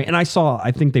 right? And I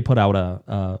think they put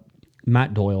out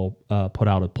Matt Doyle put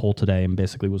out a poll today and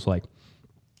basically was like,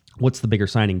 what's the bigger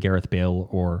signing, Gareth Bale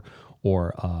or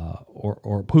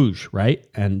Puig, right?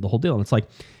 And the whole deal. And it's like,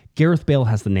 Gareth Bale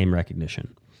has the name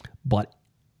recognition, but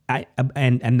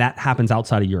and that happens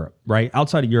outside of Europe, right?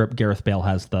 Outside of Europe, Gareth Bale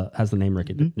has the name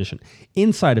recognition.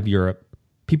 Inside of Europe,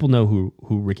 people know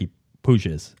who Ricky Puig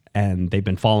is, and they've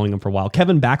been following him for a while.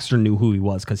 Kevin Baxter knew who he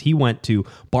was because he went to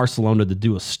Barcelona to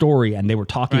do a story, and they were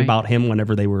talking about him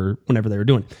whenever they were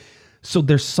doing it. So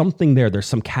there's something there. There's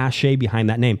some cachet behind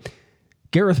that name.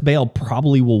 Gareth Bale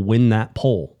probably will win that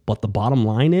poll, but the bottom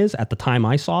line is, at the time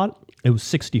I saw it, it was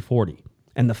 60-40.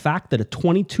 And the fact that a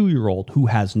 22-year-old who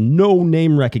has no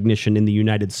name recognition in the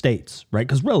United States, right?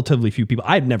 Because relatively few people,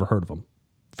 I had never heard of him.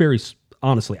 Very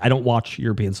honestly, I don't watch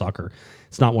European soccer.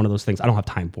 It's not one of those things. I don't have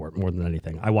time for it more than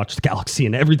anything. I watch the Galaxy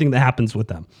and everything that happens with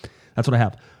them. That's what I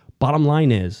have. Bottom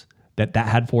line is that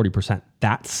had 40%.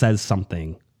 That says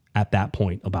something at that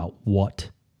point about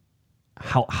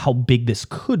how big this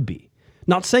could be.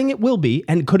 Not saying it will be,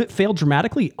 and could it fail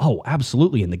dramatically? Oh,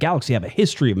 absolutely. And the Galaxy have a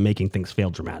history of making things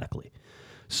fail dramatically.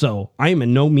 So I am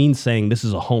in no means saying this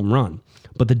is a home run,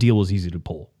 but the deal was easy to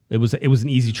pull. It was an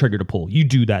easy trigger to pull. You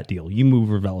do that deal. You move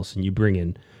Ravelis and you bring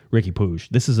in Ricky Puig.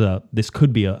 This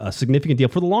could be a significant deal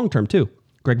for the long term too.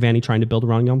 Greg Vanney trying to build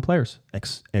around young players,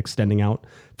 extending out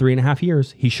 3.5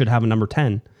 years. He should have a number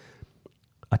 10,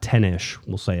 a 10-ish,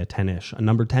 we'll say a 10-ish, a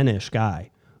number 10-ish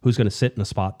guy who's going to sit in a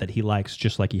spot that he likes,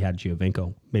 just like he had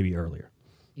Giovinco maybe earlier.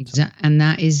 Exactly, and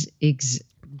that is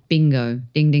bingo,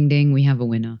 ding, ding, ding. We have a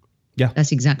winner. Yeah,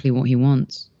 that's exactly what he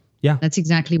wants. Yeah, that's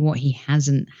exactly what he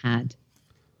hasn't had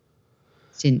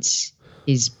since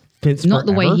not forever?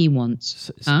 The way he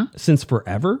wants. Since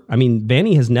forever. I mean,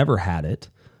 Vanney has never had it.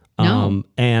 No.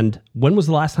 And when was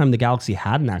the last time the Galaxy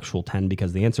had an actual 10?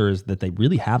 Because the answer is that they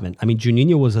really haven't. I mean,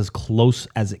 Juninho was as close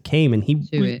as it came, and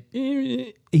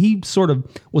he sort of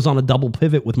was on a double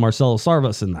pivot with Marcelo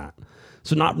Sarvas in that.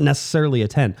 So not necessarily a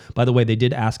 10. By the way, they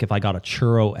did ask if I got a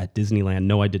churro at Disneyland.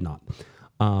 No, I did not.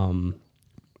 Disneyland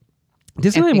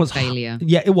Epic was failure.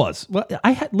 Yeah, it was. Well,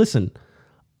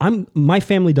 my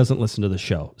family doesn't listen to the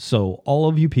show. So all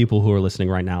of you people who are listening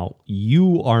right now,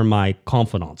 you are my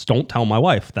confidants. Don't tell my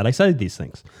wife that I said these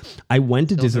things. I went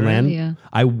to Disneyland.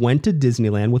 I went to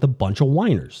Disneyland with a bunch of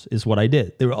whiners is what I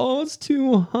did. They were, oh, it's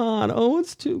too hot. Oh,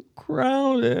 it's too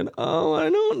crowded. Oh,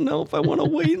 I don't know if I want to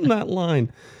wait in that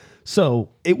line. So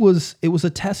it was a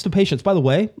test of patience. By the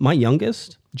way, my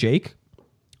youngest, Jake,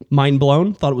 mind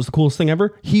blown, thought it was the coolest thing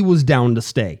ever. He was down to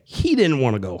stay. He didn't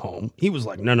want to go home. He was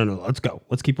like, no, let's go.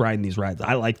 Let's keep riding these rides.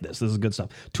 I like this. This is good stuff.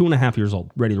 2.5 years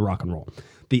old, ready to rock and roll.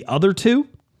 The other two,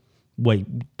 wait,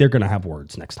 they're going to have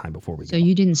words next time before we go. So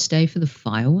you didn't stay for the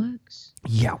fireworks?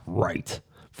 Yeah, right.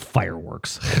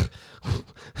 Fireworks.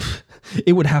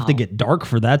 It would have to get dark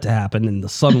for that to happen, and the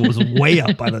sun was way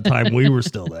up by the time we were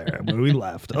still there when we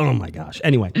left. Oh my gosh.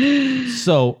 Anyway,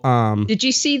 so did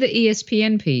you see the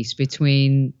ESPN piece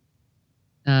between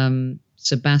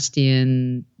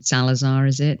Sebastian Salazar,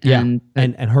 is it? Yeah, and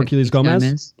Herculez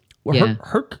Gomez? Well, yeah.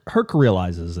 Herc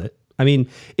realizes it. I mean,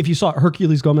 if you saw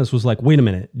Herculez Gomez was like, wait a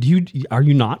minute, are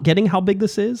you not getting how big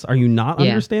this is? Are you not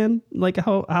understand like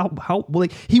how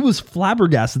like he was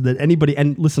flabbergasted that anybody,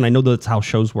 and listen, I know that's how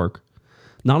shows work.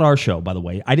 Not our show, by the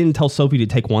way. I didn't tell Sophie to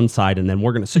take one side and then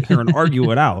we're going to sit here and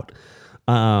argue it out.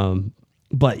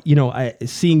 But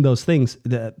seeing those things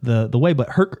the way, but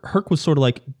Herc was sort of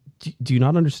like, do you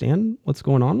not understand what's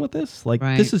going on with this? Like,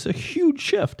 This is a huge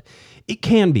shift. It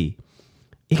can be.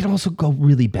 It can also go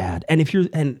really bad. And if you're,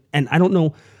 and I don't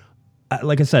know,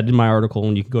 like I said in my article,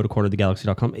 and you can go to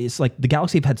cornerofthegalaxy.com, it's like the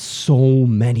Galaxy have had so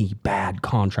many bad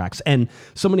contracts. And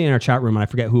somebody in our chat room, and I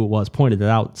forget who it was, pointed it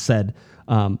out, said,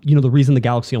 the reason the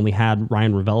Galaxy only had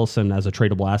Ryan Raveloson as a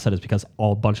tradable asset is because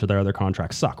a bunch of their other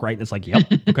contracts suck, right? And it's like, yep,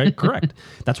 okay, correct.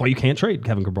 That's why you can't trade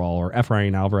Kevin Cabral or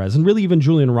Efrain Alvarez. And really even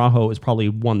Julian Araujo is probably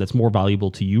one that's more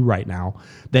valuable to you right now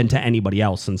than to anybody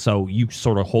else. And so you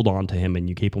sort of hold on to him and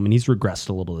you keep him. And he's regressed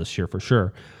a little this year for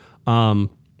sure.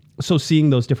 So seeing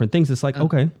those different things, it's like,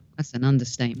 okay. That's an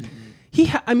understatement.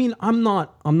 I mean, I'm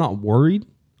not worried.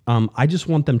 I just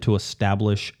want them to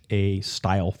establish a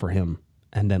style for him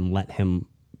and then let him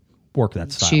work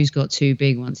that style. Shoes got too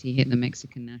big once he hit the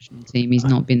Mexican national team. He's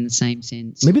not been the same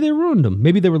since. Maybe they ruined him.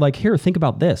 Maybe they were like, here, think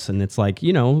about this. And it's like,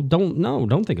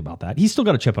 don't think about that. He's still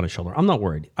got a chip on his shoulder. I'm not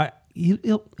worried.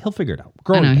 He'll figure it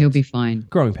out. He'll be fine.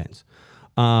 Growing pains.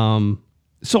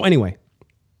 So anyway,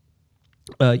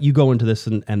 you go into this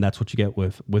and that's what you get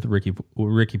with Ricky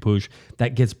Puig.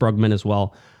 That gets Brugman as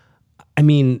well. I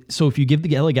mean, so if you give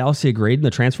the LA Galaxy a grade in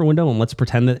the transfer window, and let's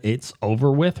pretend that it's over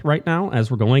with right now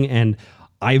as we're going, and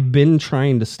I've been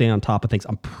trying to stay on top of things.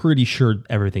 I'm pretty sure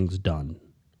everything's done.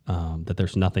 That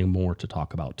there's nothing more to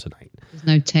talk about tonight. There's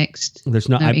no text. There's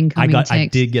no incoming text. I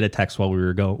did get a text while we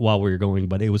were going,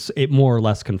 but it more or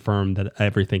less confirmed that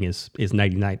everything is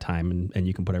nighty night time and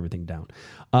you can put everything down.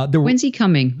 When's he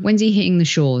coming? When's he hitting the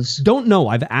shores? Don't know.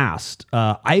 I've asked.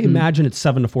 I imagine it's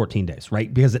 7 to 14 days,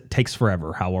 right? Because it takes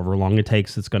forever. However long it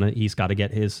takes, he's got to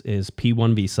get his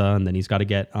P1 visa, and then he's got to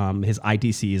get his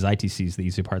ITC. His ITC is the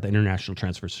easy part, the International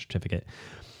Transfer Certificate.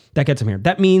 That gets him here.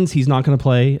 That means he's not going to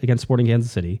play against Sporting Kansas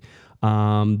City.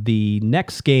 The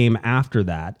next game after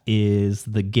that is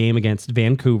the game against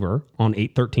Vancouver on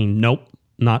 8/13. Nope,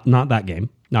 not that game.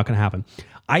 Not going to happen.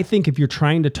 I think if you're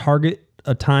trying to target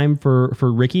a time for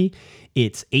Ricky,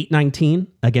 it's 8/19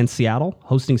 against Seattle,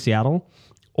 hosting Seattle,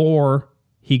 or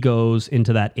he goes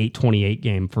into that 8/28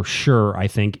 game for sure, I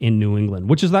think, in New England,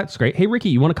 that's great. Hey, Ricky,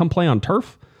 you want to come play on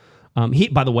turf?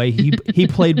 By the way, he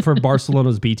played for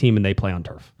Barcelona's B team, and they play on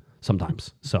turf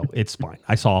sometimes, so it's fine.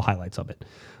 I saw highlights of it.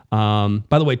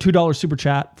 By the way, $2 super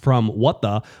chat from What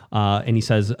The, and he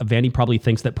says Vanny probably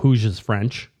thinks that Puig is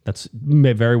French. That's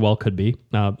very well could be.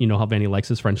 You know how Vanny likes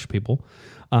his French people.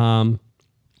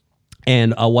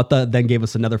 And What The then gave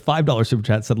us another $5 super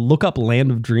chat. Said, look up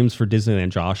Land of Dreams for Disneyland,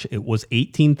 Josh. It was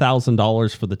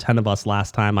 $18,000 for the 10 of us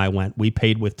last time I went. We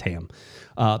paid with Tam.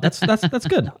 That's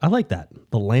good. I like that.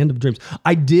 The Land of Dreams.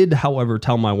 I did, however,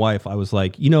 tell my wife, I was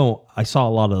like, I saw a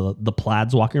lot of the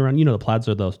plaids walking around. The plaids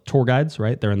are the tour guides,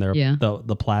 right? They're in their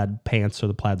the plaid pants or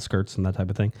the plaid skirts and that type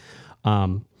of thing.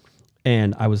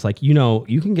 And I was like,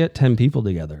 you can get 10 people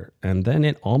together, and then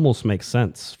it almost makes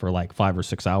sense for like 5 or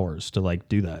 6 hours to like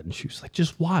do that. And she was like,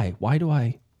 just why? Why do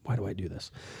I do this?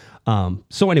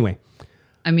 So anyway,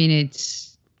 I mean,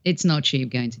 it's not cheap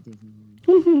going to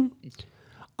Disney.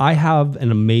 I have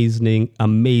an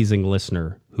amazing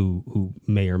listener who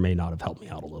may or may not have helped me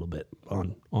out a little bit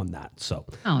on that. So,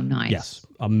 nice. Yes,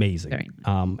 amazing. Very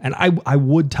nice. And I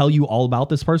would tell you all about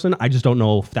this person. I just don't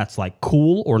know if that's like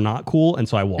cool or not cool, and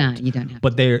so I won't. Nah, you don't have.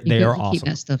 But they are awesome. Keep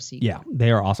that stuff secret. Yeah,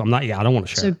 they are awesome. I don't want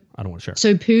to share. I don't want to share.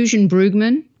 So Puig and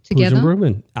Brugman together. Puig and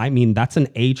Brugman. I mean, that's an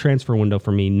A transfer window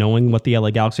for me, knowing what the LA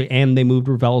Galaxy, and they moved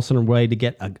Raveloson away to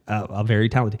get a very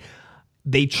talented.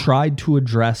 They tried to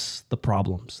address the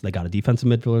problems. They got a defensive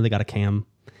midfielder. They got a cam.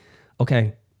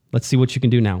 Okay, let's see what you can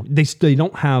do now. They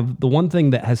don't have the one thing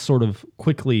that has sort of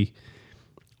quickly,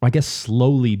 I guess,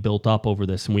 slowly built up over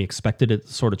this, and we expected it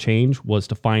to sort of change, was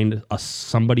to find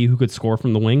somebody who could score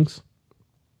from the wings.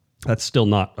 That's still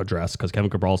not addressed because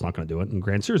Kevin Cabral's not going to do it, and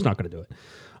Grandsir's not going to do it.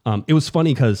 It was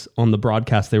funny because on the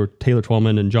broadcast, Taylor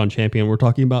Twellman and John Champion were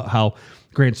talking about how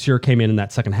Grandsir came in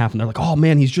that second half, and they're like, oh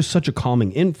man, he's just such a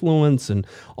calming influence and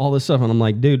all this stuff. And I'm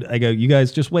like, dude, I go, you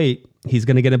guys just wait. He's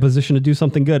going to get in a position to do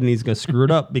something good, and he's going to screw it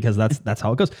up because that's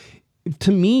how it goes.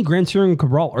 To me, Grandsir and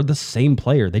Cabral are the same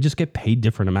player. They just get paid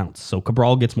different amounts. So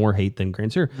Cabral gets more hate than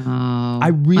Grandsir.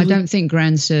 I don't think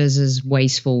Grandsir's as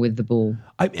wasteful with the ball.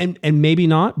 And maybe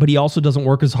not, but he also doesn't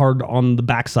work as hard on the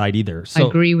backside either. So, I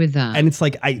agree with that. And it's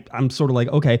like, I'm sort of like,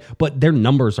 okay, but their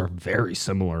numbers are very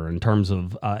similar in terms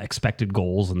of expected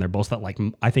goals. And they're both at like,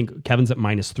 I think Kevin's at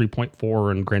minus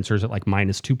 3.4 and Grandsir's at like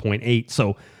minus 2.8.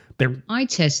 So eye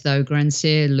test though,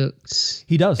 Grandsir looks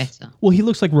better. Well, he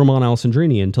looks like Roman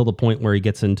Alessandrini until the point where he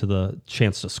gets into the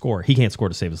chance to score. He can't score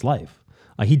to save his life.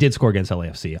 He did score against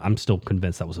LAFC. I'm still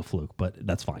convinced that was a fluke, but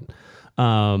that's fine.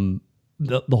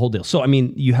 The whole deal. So, I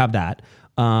mean, you have that.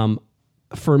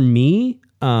 For me,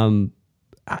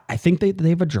 I think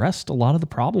they've addressed a lot of the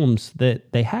problems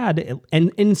that they had,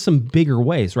 and in some bigger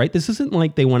ways, right? This isn't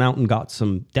like they went out and got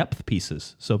some depth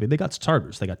pieces. So they got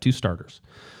starters. They got 2 starters.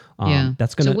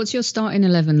 So what's your starting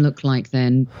 11 look like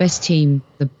then?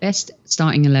 The best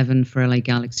starting 11 for LA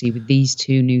Galaxy with these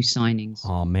 2 new signings.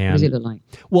 Oh man. What does it look like?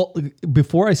 Well,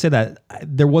 before I say that,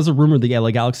 there was a rumor the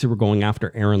LA Galaxy were going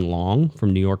after Aaron Long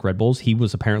from New York Red Bulls. He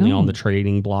was apparently on the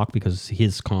trading block because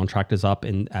his contract is up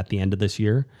at the end of this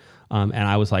year. And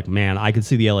I was like, man, I could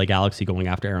see the LA Galaxy going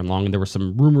after Aaron Long. And there were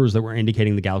some rumors that were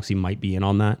indicating the Galaxy might be in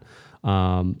on that.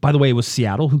 By the way, it was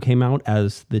Seattle who came out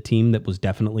as the team that was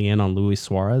definitely in on Luis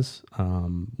Suarez,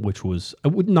 which was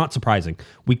not surprising.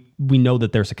 We know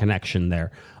that there's a connection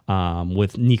there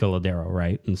with Nico Ladero,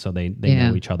 right? And so they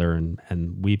know each other,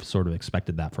 and we've sort of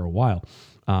expected that for a while.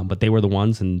 But they were the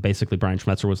ones, and basically Brian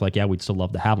Schmetzer was like, yeah, we'd still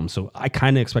love to have him. So I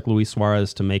kind of expect Luis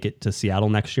Suarez to make it to Seattle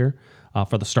next year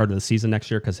for the start of the season next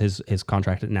year, because his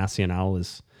contract at Nacional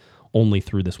is only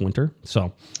through this winter.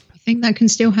 So I think that can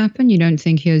still happen. You don't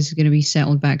think he's going to be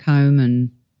settled back home?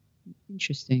 And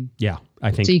interesting. Yeah,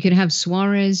 I think so. You could have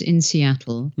Suarez in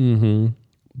Seattle. Mm-hmm.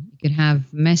 You could have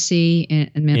Messi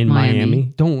in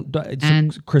Miami.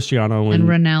 And Cristiano and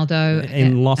Ronaldo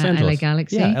in Los Angeles. LA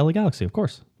Galaxy. Yeah, LA Galaxy, of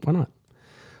course. Why not?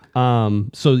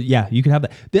 So yeah, you could have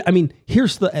that. I mean,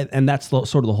 and that's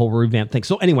sort of the whole revamp thing.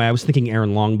 So anyway, I was thinking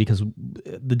Aaron Long, because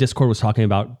the Discord was talking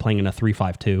about playing in a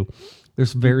 3-5-2.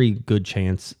 There's very good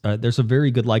chance. There's a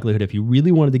very good likelihood if you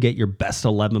really wanted to get your best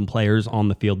 11 players on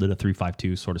the field, that a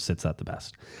 3-5-2 sort of sits at the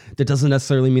best. That doesn't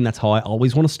necessarily mean that's how I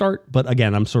always want to start. But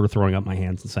again, I'm sort of throwing up my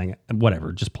hands and saying,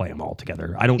 whatever, just play them all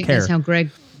together. I don't care. That's how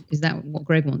is that what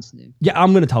Greg wants to do? Yeah,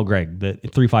 I'm going to tell Greg that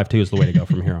 3-5-2 is the way to go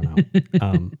from here on out.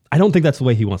 I don't think that's the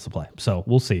way he wants to play. So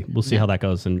we'll see. We'll see how that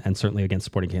goes. And certainly against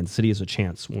Sporting Kansas City is a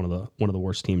chance. One of the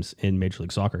worst teams in Major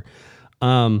League Soccer.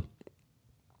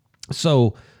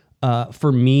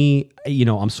 For me,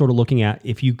 I'm sort of looking at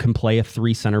if you can play a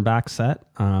 3 center back set,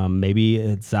 maybe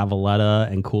it's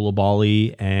Zavaleta and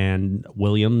Koulibaly and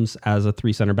Williams as a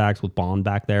 3 center backs with Bond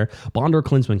back there. Bond or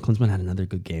Klinsmann. Klinsmann had another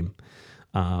good game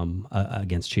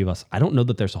against Chivas. I don't know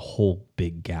that there's a whole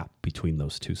big gap between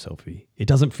those two, Sophie. It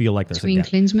doesn't feel like there's between a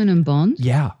gap. Klinsmann and Bond?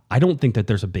 Yeah, I don't think that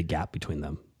there's a big gap between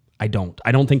them. I don't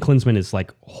think Klinsmann is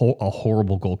like a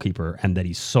horrible goalkeeper and that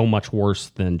he's so much worse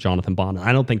than Jonathan Bond.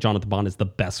 I don't think Jonathan Bond is the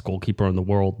best goalkeeper in the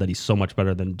world, that he's so much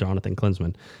better than Jonathan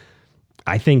Klinsmann.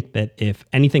 I think that if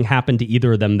anything happened to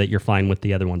either of them, that you're fine with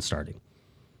the other one starting.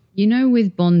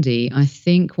 With Bondy, I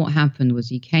think what happened was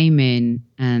he came in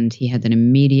and he had an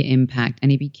immediate impact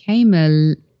and he became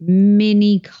a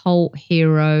mini cult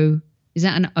hero. Is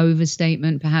that an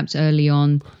overstatement, perhaps early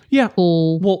on? Yeah.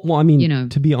 Well, I mean,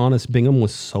 to be honest, Bingham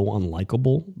was so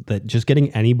unlikable that just getting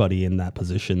anybody in that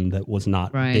position that was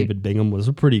not David Bingham was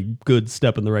a pretty good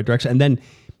step in the right direction. And then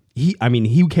he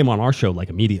came on our show like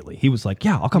immediately. He was like,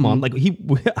 yeah, I'll come on. Like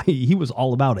he was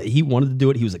all about it. He wanted to do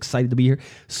it. He was excited to be here.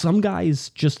 Some guys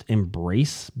just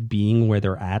embrace being where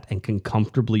they're at and can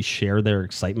comfortably share their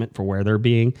excitement for where they're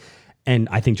being. And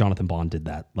I think Jonathan Bond did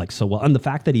that like so well. And the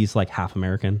fact that he's like half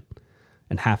American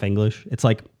and half English, it's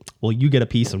like, well, you get a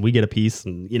piece and we get a piece,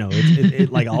 and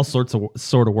it like all sorts of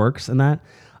sort of works in that.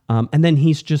 And then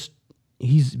he's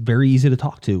very easy to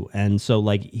talk to, and so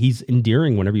like he's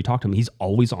endearing whenever you talk to him. He's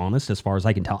always honest, as far as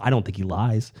I can tell. I don't think he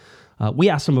lies. We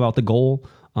asked him about the goal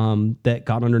that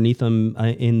got underneath him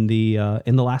in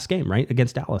the last game, right,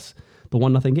 against Dallas, the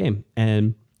 1-0 game,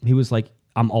 and he was like,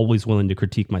 I'm always willing to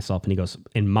critique myself. And he goes,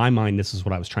 in my mind, this is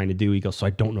what I was trying to do. He goes, so I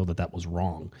don't know that was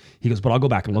wrong. He goes, but I'll go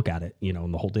back and look at it,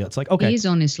 and the whole deal. It's like, okay. He's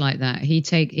honest like that.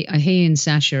 He and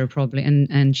Sasha are probably, and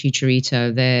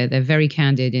Chicharito, they're very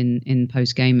candid in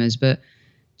post gamers. But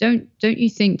don't you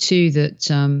think too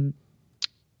that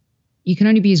you can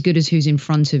only be as good as who's in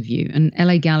front of you? And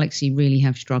LA Galaxy really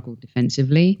have struggled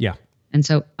defensively. Yeah. And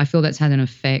so I feel that's had an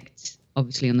effect,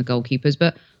 obviously, on the goalkeepers.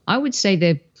 But I would say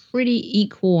they're pretty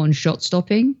equal on shot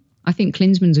stopping. I think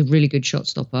Klinsmann's a really good shot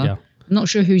stopper. Yeah. I'm not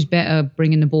sure who's better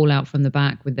bringing the ball out from the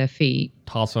back with their feet.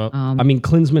 Toss up.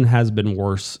 Klinsmann has been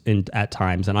worse at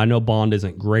times, and I know Bond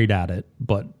isn't great at it,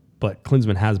 but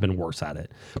Klinsmann has been worse at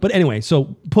it. But anyway,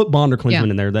 so put Bond or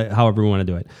Klinsmann in there, however you want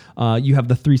to do it. You have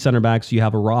the 3 center backs. You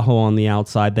have Araujo on the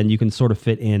outside. Then you can sort of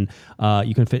fit in.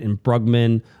 You can fit in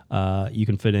Brugman. You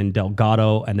can fit in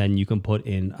Delgado, and then you can put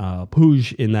in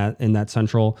Puig in that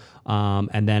central.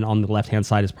 And then on the left hand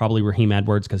side is probably Raheem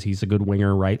Edwards, because he's a good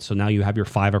winger, right? So now you have your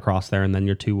 5 across there, and then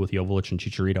your 2 with Jovic and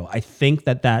Chicharito. I think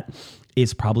that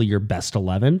is probably your best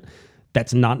 11.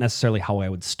 That's not necessarily how I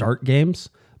would start games,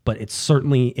 but it's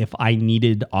certainly if I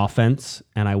needed offense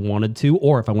and I wanted to,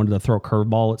 or if I wanted to throw a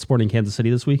curveball at Sporting Kansas City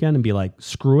this weekend and be like,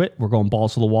 screw it, we're going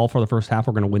balls to the wall for the first half.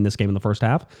 We're going to win this game in the first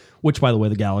half, which, by the way,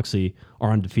 the Galaxy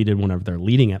are undefeated whenever they're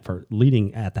leading at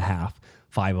the half,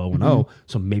 5-0-0.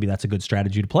 So maybe that's a good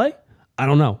strategy to play. I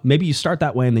don't know. Maybe you start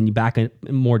that way and then you back it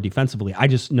more defensively. I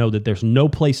just know that there's no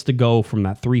place to go from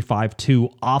that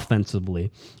 3-5-2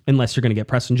 offensively unless you're going to get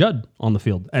Preston Judd on the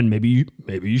field. And maybe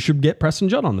you should get Preston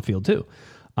Judd on the field too.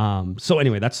 So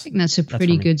anyway, I think that's a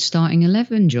pretty good starting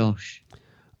 11, Josh.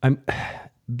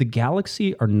 The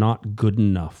Galaxy are not good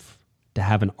enough to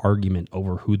have an argument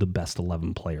over who the best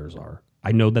 11 players are.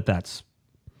 I know that's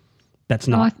That's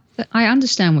No, not. I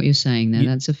understand what you're saying there.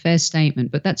 That's a fair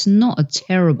statement, but that's not a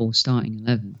terrible starting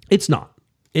 11. It's not.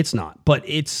 It's not. But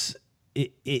it's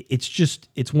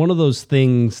one of those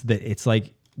things that it's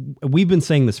like, we've been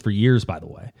saying this for years, by the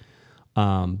way,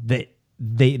 that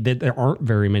there aren't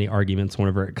very many arguments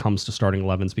whenever it comes to starting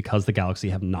 11s because the Galaxy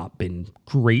have not been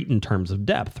great in terms of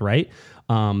depth, right?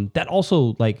 That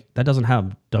also, like, that doesn't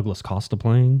have Douglas Costa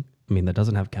playing. I mean, that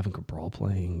doesn't have Kevin Cabral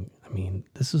playing. I mean,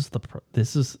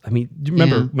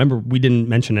 remember we didn't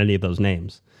mention any of those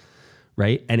names,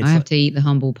 right? And I have to eat the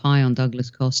humble pie on Douglas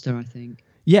Costa, I think.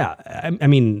 Yeah, I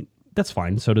mean, that's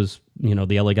fine. So does,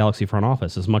 the LA Galaxy front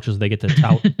office. As much as they get to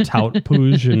tout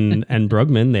Puig and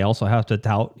Brugman, they also have to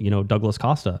tout, Douglas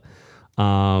Costa.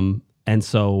 And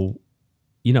so,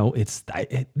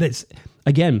 this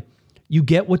again, you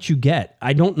get what you get.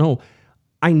 I don't know.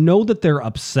 I know that they're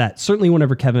upset. Certainly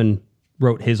whenever Kevin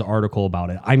wrote his article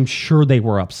about it, I'm sure they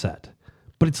were upset.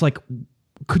 But it's like,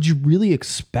 could you really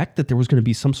expect that there was going to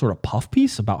be some sort of puff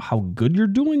piece about how good you're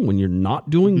doing when you're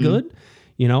not doing good?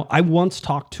 I once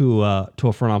talked to a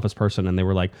front office person and they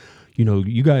were like,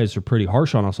 you guys are pretty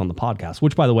harsh on us on the podcast,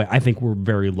 which, by the way, I think we're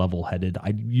very level-headed.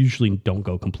 I usually don't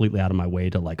go completely out of my way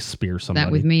to like spear somebody.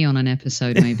 That with me on an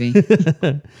episode, maybe.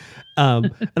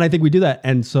 And I think we do that.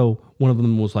 And so one of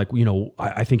them was like,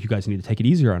 I think you guys need to take it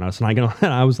easier on us. And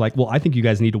I was like, well, I think you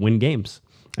guys need to win games.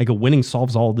 I go, winning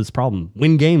solves all of this problem.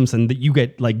 Win games and that you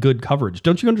get like good coverage.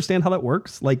 Don't you understand how that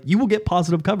works? Like, you will get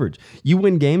positive coverage. You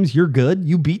win games, you're good.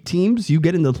 You beat teams, you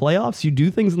get into the playoffs, you do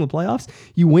things in the playoffs,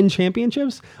 you win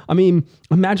championships. I mean,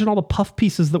 imagine all the puff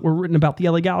pieces that were written about the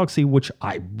LA Galaxy, which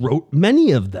I wrote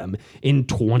many of them in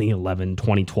 2011,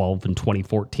 2012, and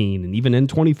 2014, and even in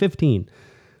 2015,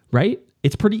 right?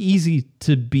 It's pretty easy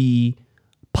to be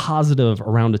positive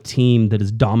around a team that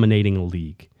is dominating a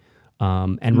league.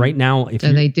 And right now,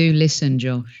 so they do listen,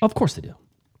 Josh. Of course they do.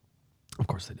 Of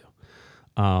course they do.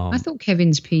 I thought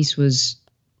Kevin's piece was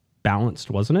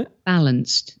balanced, wasn't it?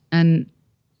 Balanced, and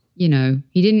he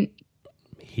didn't.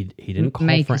 He didn't call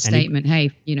make for a statement.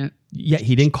 Hey, Yeah,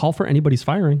 he didn't call for anybody's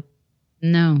firing.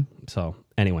 No. So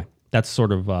anyway, that's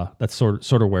sort of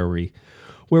where we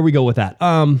go with that.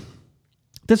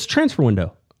 This transfer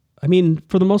window. I mean,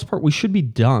 for the most part, we should be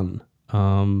done.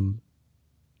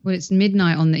 Well, it's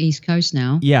midnight on the East Coast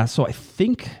now. Yeah, so I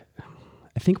think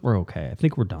we're okay. I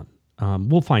think we're done.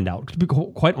 We'll find out.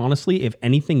 Quite honestly, if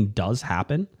anything does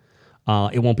happen,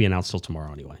 it won't be announced till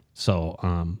tomorrow anyway.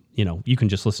 So, you can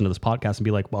just listen to this podcast and be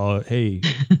like, well, hey,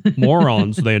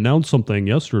 morons, they announced something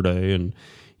yesterday and,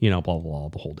 blah, blah, blah,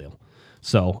 the whole deal.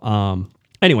 So,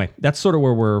 anyway, that's sort of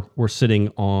where we're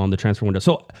sitting on the transfer window.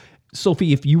 So,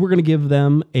 Sophie, if you were going to give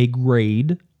them a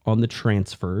grade on the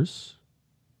transfers,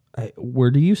 where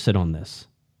do you sit on this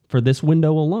for this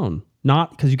window alone?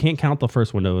 Not because you can't count the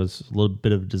first window as a little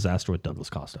bit of a disaster with Douglas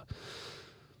Costa.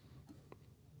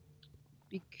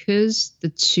 Because the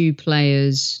two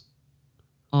players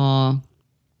are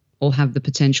or have the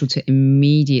potential to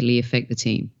immediately affect the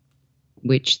team,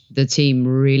 which the team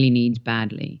really needs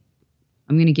badly.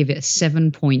 I'm going to give it a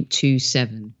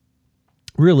 7.27.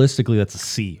 Realistically, that's a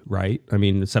C, right? I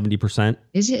mean, 70%.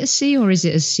 Is it a C or is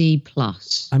it a C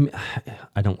plus? I mean,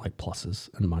 I don't like pluses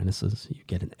and minuses. You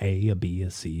get an A, a B, a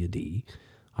C, a D.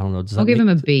 I don't know. I'll give him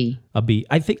a B. A B.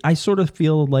 I sort of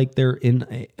feel like they're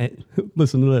in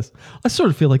listen to this. I sort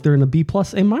of feel like they're in a B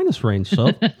plus, A minus range.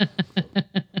 So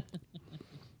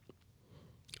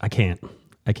I can't.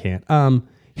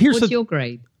 What's your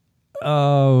grade?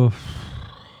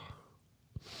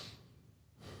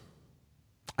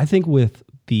 I think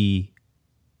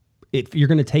if you're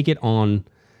going to take it on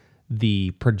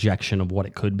the projection of what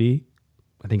it could be,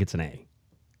 I think it's an A.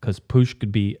 Because Puig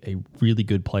could be a really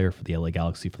good player for the LA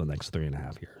Galaxy for the next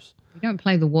 3.5 years. We don't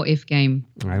play the what if game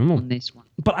on this one.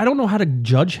 But I don't know how to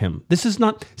judge him. This is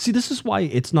why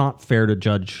it's not fair to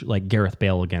judge like Gareth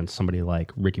Bale against somebody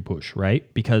like Riqui Puig,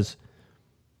 right? Because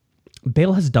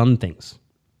Bale has done things.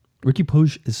 Riqui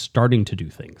Puig is starting to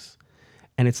do things.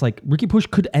 And it's like Riqui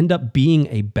Puig could end up being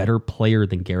a better player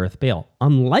than Gareth Bale.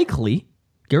 Unlikely.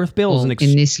 Gareth Bale is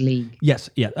in this league. Yes,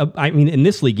 yeah. I mean, in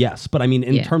this league, yes. But I mean,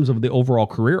 in terms of the overall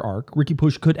career arc, Riqui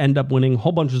Puig could end up winning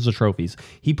whole bunches of trophies.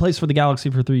 He plays for the Galaxy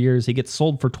for 3 years. He gets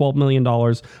sold for $12 million.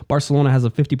 Barcelona has a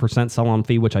 50% sell-on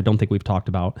fee, which I don't think we've talked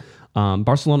about.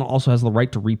 Barcelona also has the right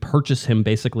to repurchase him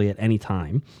basically at any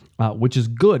time, which is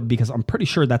good because I'm pretty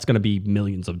sure that's going to be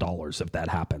millions of dollars if that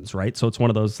happens, right? So it's one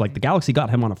of those, like the Galaxy got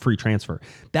him on a free transfer.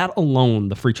 That alone,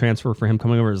 the free transfer for him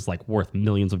coming over is like worth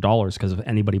millions of dollars because if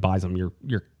anybody buys him, you're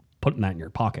putting that in your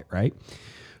pocket, right?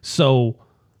 So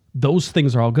those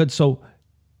things are all good. So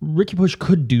Riqui Puig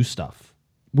could do stuff.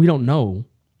 We don't know.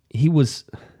 He was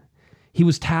he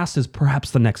was tasked as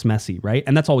perhaps the next Messi, right?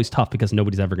 And that's always tough because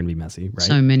nobody's ever going to be Messi, right?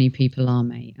 So many people are,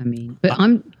 mate. I mean, but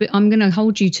I'm going to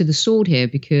hold you to the sword here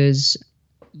because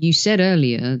you said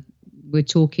earlier we're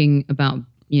talking about,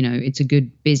 it's a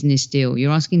good business deal.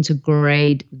 You're asking to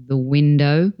grade the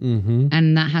window,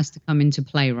 and that has to come into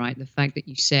play, right? The fact that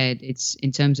you said it's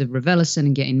in terms of Raveloson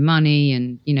and getting money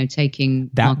and,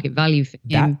 taking market value for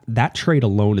him. That trade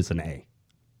alone is an A.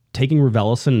 Taking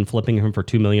Raveloson and flipping him for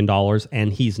 $2 million,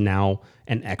 and he's now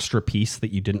an extra piece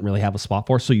that you didn't really have a spot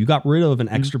for. So you got rid of an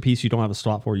extra piece you don't have a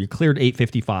spot for. You cleared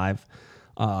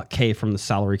 $855K from the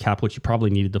salary cap, which you probably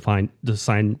needed to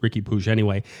sign Ricky Puig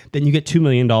anyway. Then you get $2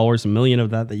 million, $1 million of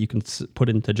that you can put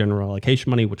into general allocation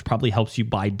money, which probably helps you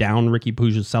buy down Ricky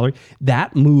Puig's salary.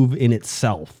 That move in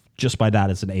itself, just by that,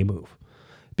 is an A move.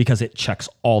 Because it checks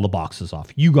all the boxes off.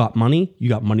 You got money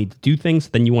to do things,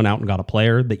 then you went out and got a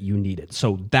player that you needed.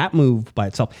 So that move by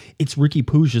itself, it's Ricky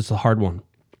Puig is the hard one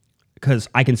because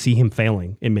I can see him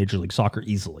failing in Major League Soccer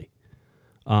easily.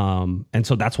 And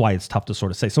so that's why it's tough to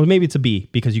sort of say. So maybe it's a B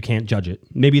because you can't judge it.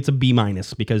 Maybe it's a B-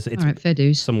 because it's all right, fair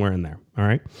dues. Somewhere in there. All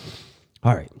right.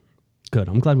 Good.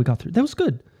 I'm glad we got through. That was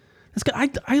good. That's good.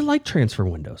 I like transfer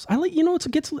windows. I like,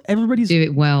 it gets everybody's do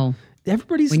it well.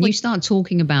 Everybody's when you start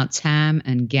talking about TAM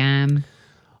and GAM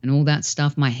and all that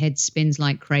stuff, my head spins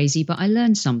like crazy, but I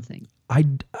learned something. I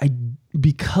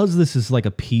because this is like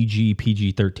a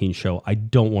PG-13 show, I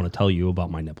don't want to tell you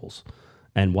about my nipples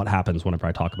and what happens whenever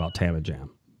I talk about TAM and JAM.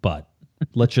 But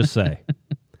let's just say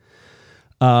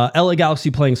LA Galaxy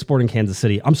playing Sporting Kansas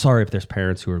City. I'm sorry if there's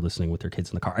parents who are listening with their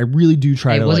kids in the car. I really do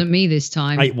try to. It wasn't me this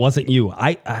time. It wasn't you.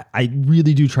 I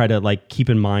really do try to keep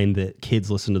in mind that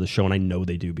kids listen to the show, and I know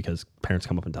they do because parents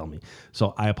come up and tell me.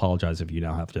 So I apologize if you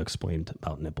now have to explain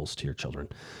about nipples to your children.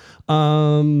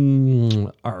 All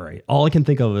right. All I can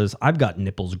think of is I've got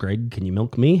nipples, Greg. Can you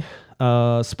milk me?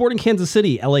 Sporting Kansas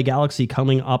City, LA Galaxy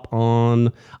coming up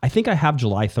on, I think I have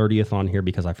July 30th on here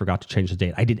because I forgot to change the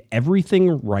date. I did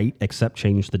everything right except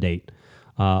change the date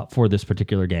for this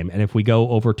particular game. And if we go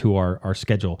over to our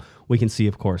schedule, we can see,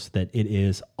 of course, that it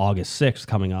is August 6th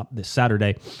coming up this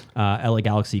Saturday. LA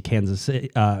Galaxy Kansas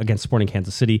City, against Sporting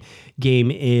Kansas City.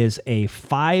 Game is a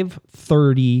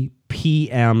 5:30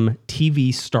 p.m.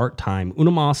 TV start time.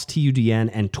 Unamas,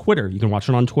 TUDN, and Twitter. You can watch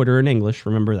it on Twitter in English.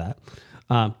 Remember that.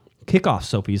 Kickoff,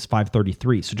 Sophie, is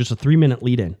 5:33. So just a 3-minute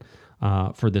lead in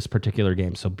for this particular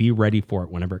game. So be ready for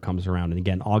it whenever it comes around. And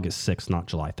again, August 6th, not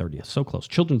July 30th. So close.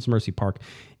 Children's Mercy Park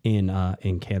in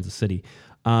Kansas City.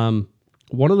 One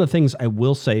of the things I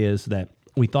will say is that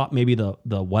we thought maybe the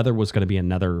weather was going to be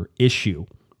another issue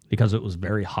because it was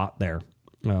very hot there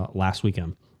last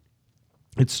weekend.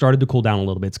 It started to cool down a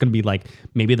little bit. It's going to be like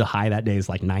maybe the high that day is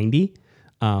like 90.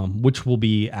 Which will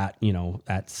be at,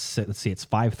 let's see, it's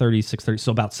 5:30, 6:30,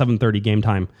 so about 7:30 game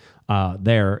time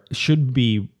there. Should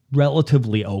be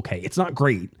relatively okay. It's not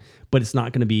great, but it's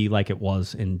not going to be like it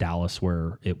was in Dallas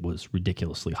where it was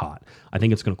ridiculously hot. I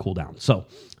think it's going to cool down. So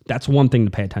that's one thing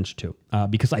to pay attention to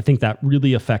because I think that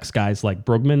really affects guys like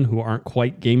Brugman who aren't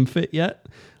quite game fit yet.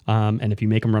 And if you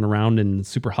make him run around in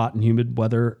super hot and humid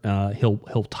weather,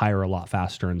 he'll tire a lot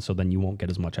faster, and so then you won't get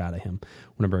as much out of him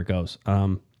whenever it goes.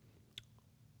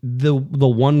 The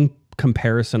one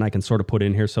comparison I can sort of put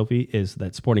in here, Sophie, is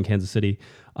that Sporting Kansas City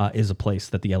is a place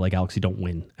that the LA Galaxy don't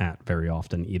win at very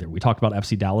often either. We talked about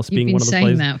FC Dallas being one of those places.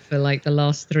 You've been saying that for like the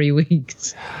last 3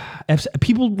 weeks.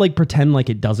 People pretend like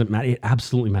it doesn't matter. It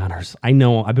absolutely matters. I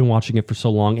know. I've been watching it for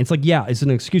so long. It's like, yeah, it's an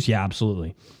excuse. Yeah,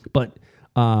 absolutely. But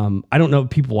I don't know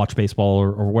if people watch baseball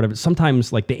or whatever.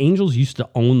 Sometimes like the Angels used to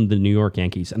own the New York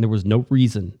Yankees, and there was no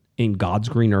reason in God's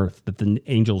green earth that the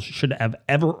Angels should have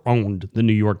ever owned the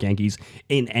New York Yankees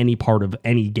in any part of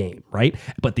any game, right?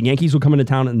 But the Yankees would come into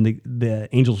town and the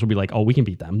Angels would be like, oh, we can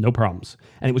beat them, no problems.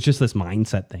 And it was just this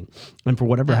mindset thing. And for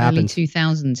whatever happened... early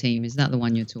 2000 team, is that the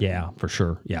one you're talking about? Yeah, for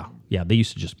sure. Yeah, they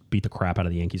used to just beat the crap out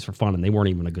of the Yankees for fun, and they weren't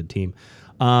even a good team.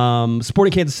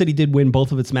 Sporting Kansas City did win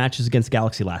both of its matches against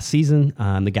Galaxy last season.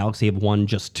 The Galaxy have won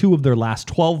just 2 of their last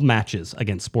 12 matches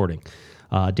against Sporting.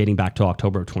 Dating back to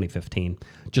October of 2015.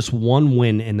 Just 1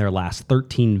 win in their last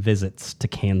 13 visits to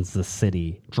Kansas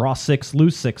City. Draw 6,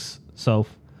 lose 6. So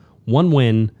 1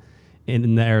 win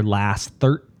in their last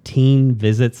 13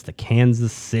 visits to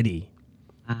Kansas City.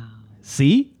 Wow.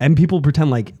 See? And people pretend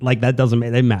like that doesn't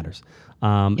matter. It matters.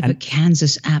 But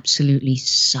Kansas absolutely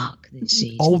suck this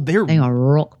season. Oh, they are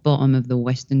rock bottom of the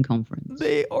Western Conference.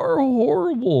 They are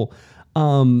horrible.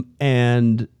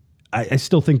 And I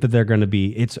still think that they're going to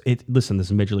be. Listen, this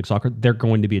is Major League Soccer. They're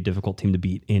going to be a difficult team to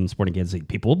beat in Sporting Kansas City.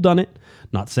 People have done it.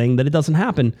 Not saying that it doesn't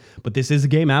happen, but this is a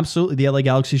game absolutely the LA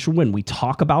Galaxy should win. We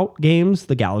talk about games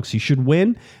the Galaxy should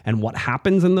win, and what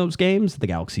happens in those games the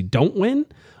Galaxy don't win.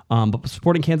 But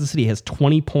Sporting Kansas City has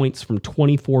 20 points from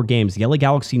 24 games. The LA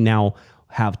Galaxy now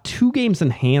have 2 games in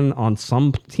hand on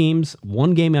some teams,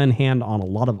 1 game in hand on a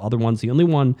lot of other ones. The only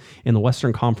one in the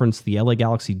Western Conference the LA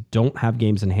Galaxy don't have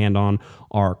games in hand on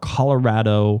are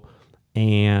Colorado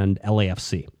and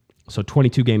LAFC. So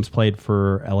 22 games played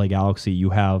for LA Galaxy.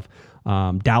 You have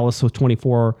Dallas with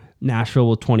 24, Nashville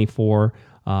with 24,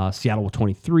 Seattle with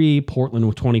 23, Portland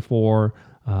with 24,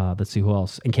 let's see who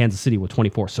else, and Kansas City with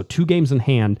 24. So 2 games in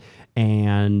hand,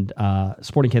 and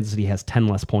Sporting Kansas City has 10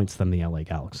 less points than the LA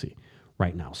Galaxy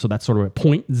right now. So that's sort of a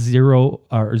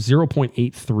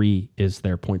 0.83 is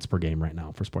their points per game right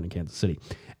now for Sporting Kansas City.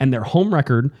 And their home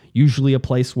record, usually a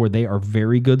place where they are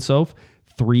very good, Soph,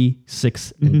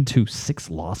 3-6-2, 6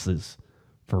 losses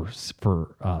for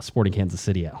Sporting Kansas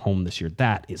City at home this year.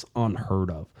 That is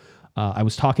unheard of. I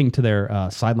was talking to their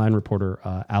sideline reporter,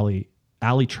 Ali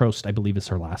Trost, I believe is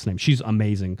her last name. She's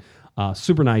amazing.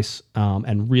 Super nice,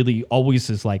 and really always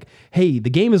is like, hey,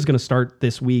 the game is going to start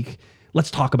this week. Let's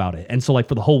talk about it. And so like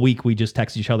for the whole week, we just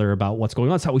text each other about what's going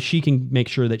on. That's how she can make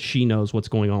sure that she knows what's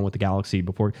going on with the Galaxy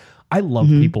before. I love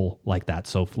people like that.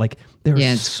 So like there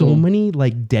are so many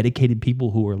like dedicated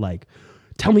people who are like,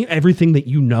 tell me everything that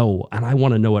you know, and I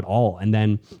want to know it all. And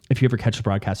then if you ever catch the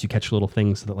broadcast, you catch little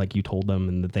things that like you told them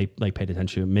and that they like paid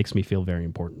attention to. It makes me feel very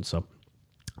important. So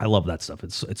I love that stuff.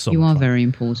 It's so you are fun. very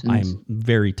important. I'm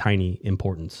very tiny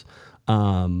importance.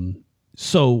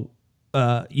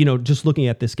 Just looking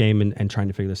at this game and trying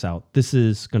to figure this out, this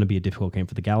is going to be a difficult game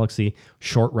for the Galaxy.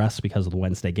 Short rest because of the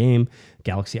Wednesday game.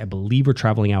 Galaxy, I believe, are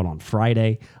traveling out on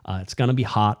Friday. It's going to be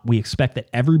hot. We expect that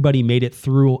everybody made it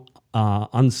through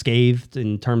unscathed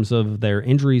in terms of their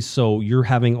injuries. So you're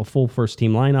having a full first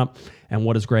team lineup. And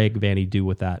what does Greg Vanney do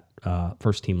with that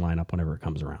first team lineup whenever it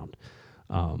comes around?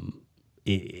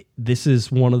 This is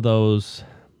one of those.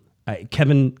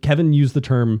 Kevin used the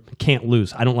term can't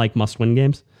lose. I don't like must win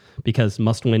games, because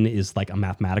must win is like a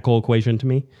mathematical equation to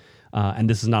me. And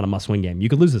this is not a must win game. You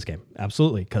could lose this game.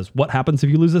 Absolutely. Because what happens if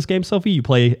you lose this game, Sophie? You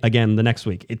play again the next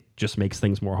week. It just makes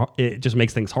things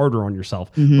harder on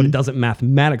yourself, but it doesn't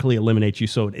mathematically eliminate you.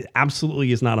 So it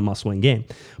absolutely is not a must win game,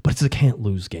 but it's a can't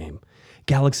lose game.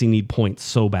 Galaxy need points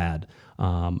so bad.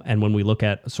 And when we look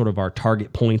at sort of our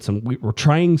target points, and we're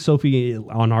trying, Sophie,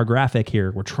 on our graphic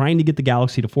here, we're trying to get the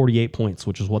Galaxy to 48 points,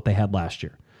 which is what they had last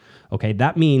year. Okay,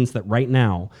 that means that right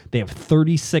now they have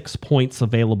 36 points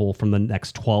available from the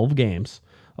next 12 games,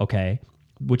 okay,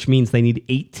 which means they need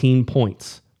 18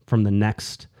 points from the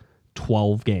next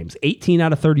 12 games. 18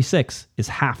 out of 36 is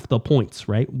half the points,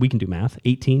 right? We can do math.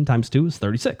 18 times 2 is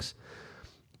 36.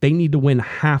 They need to win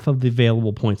half of the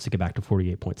available points to get back to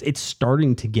 48 points. It's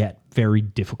starting to get very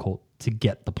difficult to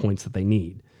get the points that they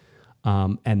need.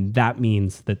 And that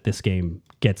means that this game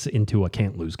gets into a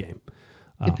can't-lose game.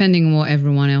 Depending on what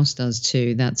everyone else does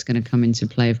too, that's going to come into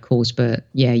play, of course. But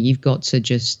yeah, you've got to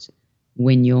just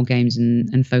win your games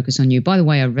and focus on you. By the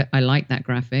way, I like that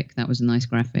graphic. That was a nice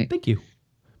graphic. Thank you.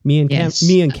 Me and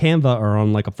Canva are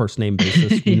on like a first name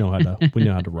basis. We know how to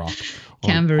rock.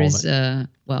 Canva is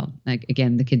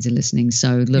again, the kids are listening.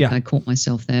 So look, I caught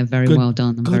myself there. Very well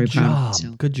done. I'm very proud of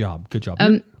myself. Good job.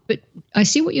 But I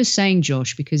see what you're saying,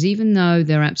 Josh, because even though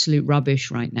they're absolute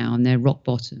rubbish right now and they're rock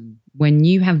bottom, when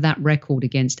you have that record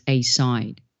against a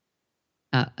side,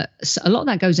 a lot of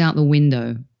that goes out the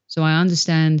window. So I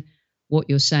understand what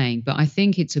you're saying, but I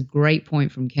think it's a great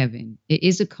point from Kevin. It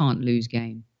is a can't lose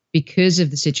game because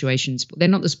of the situations. They're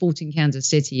not the Sporting Kansas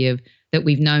City that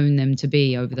we've known them to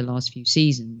be over the last few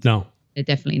seasons. No. They're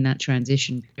definitely in that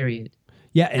transition period.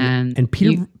 Yeah, and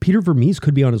Peter Vermees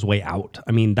could be on his way out.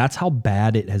 I mean, that's how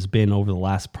bad it has been over the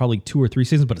last probably 2 or 3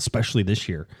 seasons, but especially this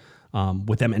year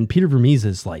with them. And Peter Vermees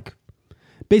is like,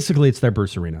 basically it's their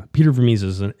Bruce Arena. Peter Vermees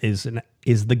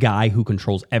is the guy who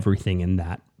controls everything in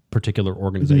that particular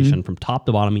organization from top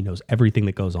to bottom. He knows everything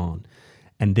that goes on.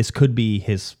 And this could be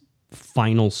his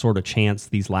final sort of chance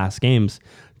these last games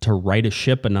to right a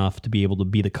ship enough to be able to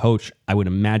be the coach. I would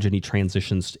imagine he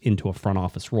transitions into a front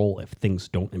office role if things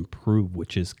don't improve,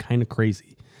 which is kind of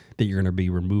crazy that you're going to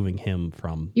be removing him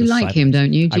from. You like him,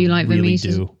 don't you? Do you like Vermees? Really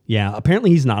do. Yeah.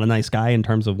 Apparently he's not a nice guy in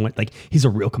terms of he's a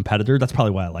real competitor. That's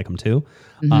probably why I like him too.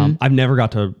 I've never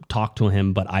got to talk to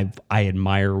him, but I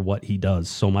admire what he does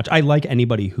so much. I like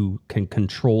anybody who can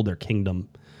control their kingdom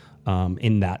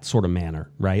in that sort of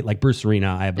manner, right? Like Bruce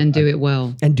Arena, do it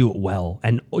well,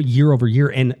 and year over year,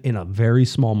 and in a very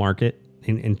small market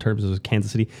in terms of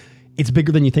Kansas City, it's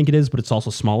bigger than you think it is, but it's also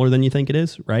smaller than you think it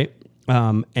is, right?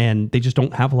 And they just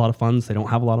don't have a lot of funds. They don't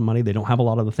have a lot of money. They don't have a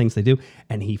lot of the things they do.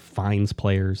 And he finds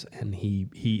players, and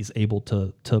he's able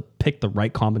to pick the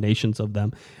right combinations of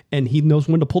them, and he knows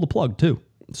when to pull the plug too.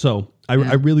 So I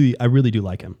really do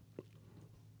like him.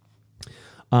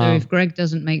 So if Greg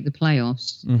doesn't make the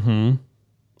playoffs, and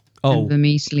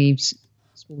Vermees leaves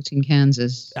Sporting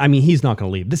Kansas, I mean, he's not going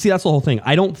to leave. See, that's the whole thing.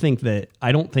 I don't think that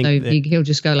he'll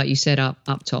just go, like you said,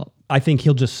 up top. I think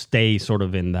he'll just stay sort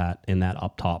of in that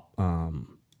up top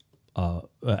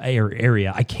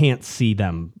area. I can't see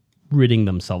them ridding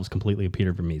themselves completely of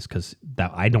Peter Vermees, because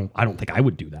that I don't think I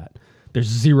would do that. There's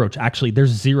zero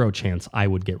chance I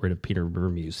would get rid of Peter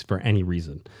Vermees for any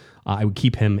reason. I would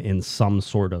keep him in some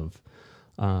sort of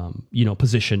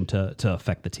position to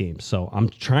affect the team. So I'm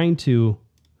trying to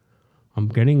go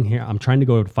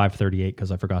to 538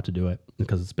 because I forgot to do it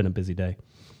because it's been a busy day.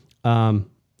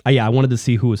 I wanted to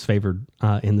see who was favored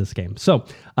in this game. So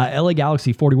LA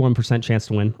Galaxy, 41% chance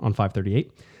to win on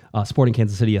 538. Sporting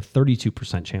Kansas City, a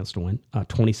 32% chance to win,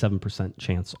 27%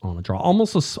 chance on a draw.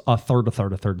 Almost a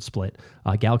third split.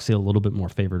 Galaxy a little bit more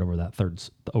favored over that third.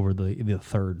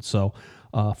 So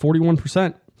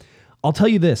 41%. I'll tell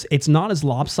you this, it's not as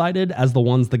lopsided as the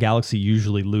ones the Galaxy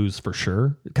usually lose for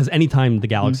sure. Because anytime the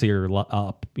Galaxy are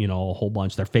up, a whole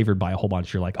bunch, they're favored by a whole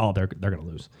bunch, you're like, oh, they're going to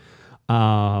lose.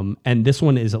 And this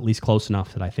one is at least close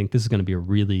enough that I think this is going to be a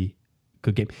really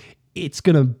good game. It's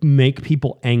going to make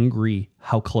people angry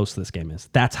how close this game is.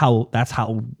 That's how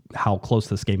close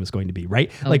this game is going to be,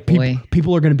 right? Oh, like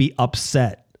people are going to be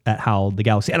upset at how the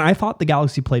Galaxy, and I thought the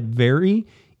Galaxy played very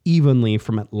evenly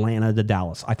from Atlanta to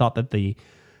Dallas. I thought that the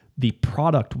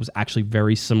product was actually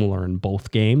very similar in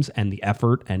both games, and the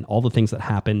effort and all the things that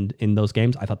happened in those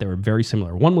games, I thought they were very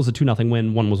similar. One was a 2-0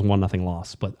 win, one was a 1-0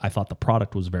 loss, but I thought the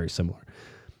product was very similar.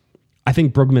 I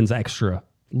think Brugman's a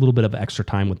little bit of extra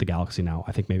time with the Galaxy now.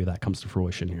 I think maybe that comes to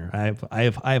fruition here. I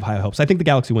have high hopes. I think the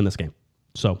Galaxy win this game.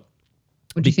 So,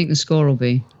 what do you think the score will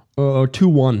be?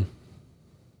 2-1.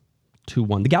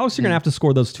 2-1. The Galaxy are going to have to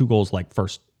score those 2 goals like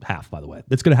first half, by the way.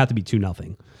 It's going to have to be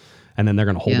 2-0. And then they're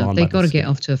going to hold on. They've got to get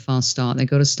off to a fast start. They've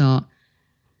got to start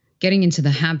getting into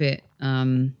the habit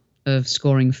of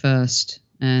scoring first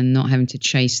and not having to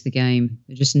chase the game.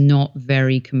 They're just not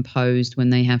very composed when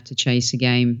they have to chase a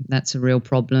game. That's a real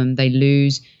problem. They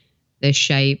lose their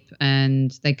shape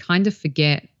and they kind of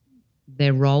forget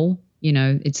their role.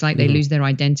 It's like they lose their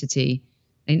identity.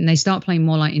 And they start playing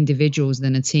more like individuals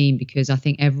than a team, because I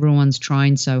think everyone's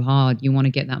trying so hard. You want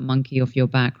to get that monkey off your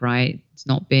back, right? It's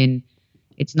not been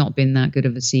that good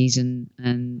of a season.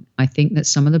 And I think that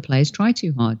some of the players try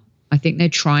too hard. I think they're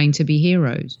trying to be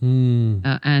heroes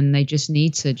and they just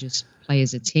need to just play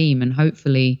as a team. And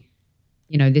hopefully,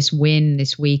 this win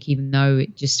this week, even though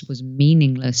it just was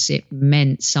meaningless, it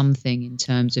meant something in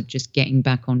terms of just getting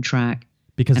back on track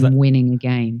and winning a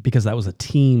game. Because that was a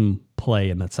team play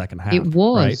in that second half. It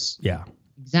was. Right? Yeah.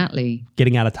 Exactly.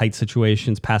 Getting out of tight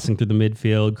situations, passing through the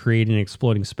midfield, creating and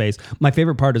exploiting space. My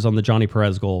favorite part is on the Johnny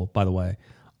Perez goal, by the way,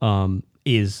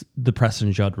 is the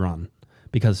Preston Judd run.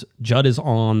 Because Judd is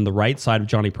on the right side of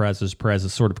Johnny Perez as Perez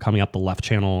is sort of coming up the left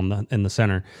channel in the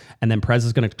center. And then Perez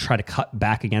is going to try to cut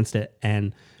back against it.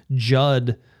 And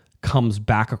Judd comes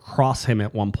back across him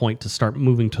at one point to start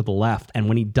moving to the left. And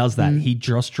when he does that, he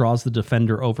just draws the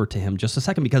defender over to him just a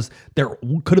second, because there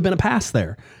could have been a pass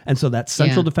there. And so that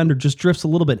central defender just drifts a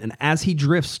little bit. And as he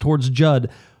drifts towards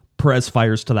Judd, Perez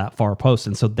fires to that far post.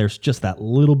 And so there's just that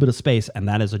little bit of space. And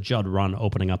that is a Judd run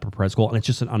opening up a Perez goal. And it's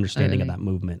just an understanding of that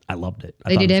movement. I loved it.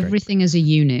 They did everything as a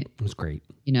unit. It was great.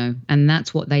 And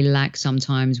that's what they lack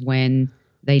sometimes when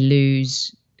they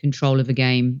lose control of a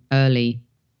game early.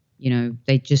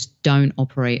 They just don't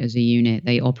operate as a unit.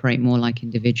 They operate more like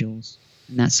individuals.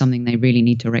 And that's something they really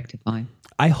need to rectify.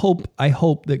 I hope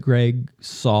that Greg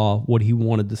saw what he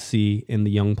wanted to see in the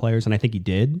young players, and I think he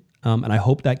did. And I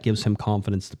hope that gives him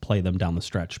confidence to play them down the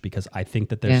stretch, because I think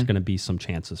that there's going to be some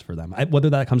chances for them.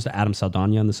 Whether that comes to Adam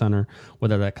Saldana in the center,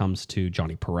 whether that comes to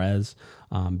Johnny Perez,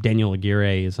 Daniel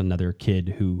Aguirre is another kid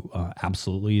who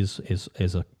absolutely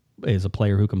is a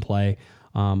player who can play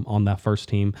on that first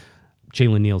team.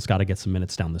 Jalen Neal's got to get some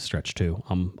minutes down the stretch too.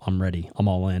 I'm ready. I'm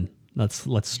all in. Let's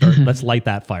start. Let's light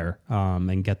that fire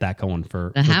and get that going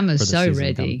for the hammer's for so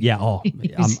ready. Yeah. Oh,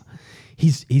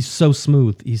 he's so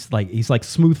smooth. He's like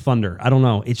smooth thunder. I don't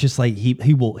know. It's just like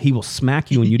he will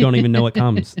smack you and you don't even know it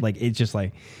comes. Like it's just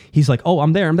like he's like, oh,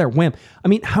 I'm there. Wham. I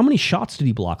mean, how many shots did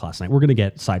he block last night? We're gonna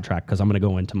get sidetracked because I'm gonna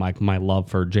go into my love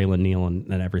for Jalen Neal and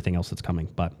everything else that's coming,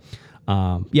 but.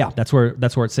 That's where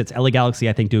it sits. LA Galaxy,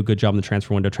 I think, do a good job in the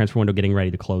transfer window. Transfer window getting ready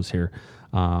to close here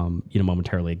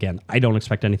momentarily. Again, I don't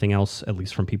expect anything else, at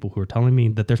least from people who are telling me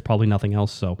that there's probably nothing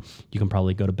else. So you can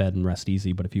probably go to bed and rest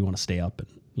easy. But if you want to stay up and,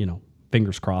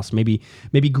 fingers crossed, maybe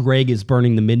Greg is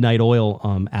burning the midnight oil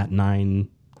at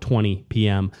 9:20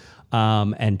 p.m.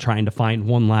 And trying to find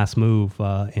one last move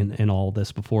in all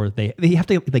this before they have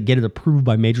to get it approved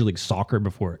by Major League Soccer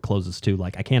before it closes too.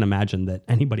 Like, I can't imagine that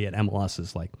anybody at MLS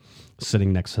is like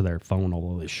sitting next to their phone,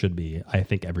 although they should be. I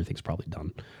think everything's probably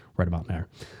done right about there.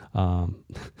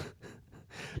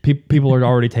 People are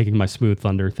already taking my Smooth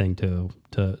Thunder thing to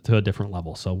a different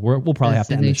level, so we'll probably have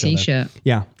to end the show there.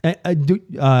 Yeah.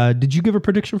 Did you give a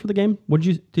prediction for the game?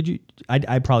 Did you?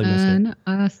 I probably missed it. No,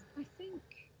 I think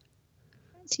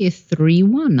a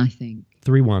 3-1. I think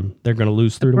 3-1. They're going to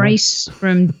lose 3-1. Brace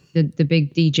from the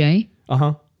big DJ.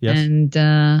 Yes. And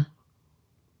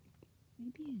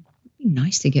maybe it'd be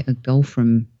nice to get a goal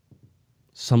from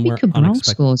somewhere Cabral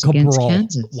unexpected. scores against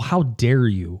Kansas. How dare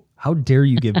you? How dare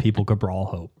you give people Cabral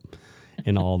hope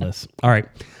in all this? All right.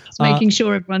 It's making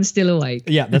sure everyone's still awake.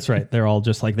 Yeah, that's right. They're all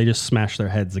just like, they just smash their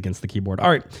heads against the keyboard. All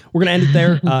right. We're going to end it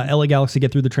there. LA Galaxy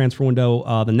get through the transfer window.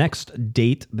 The next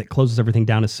date that closes everything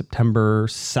down is September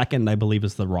 2nd, I believe,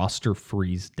 is the roster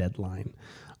freeze deadline.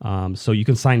 So you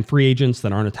can sign free agents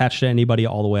that aren't attached to anybody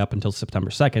all the way up until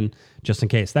September 2nd, just in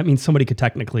case. That means somebody could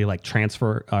technically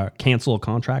cancel a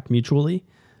contract mutually.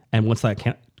 And once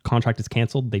that contract is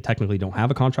canceled, they technically don't have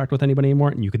a contract with anybody anymore,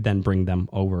 and you could then bring them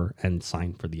over and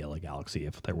sign for the LA Galaxy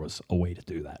if there was a way to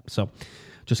do that. So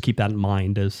just keep that in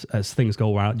mind as things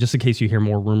go around, just in case you hear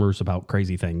more rumors about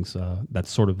crazy things.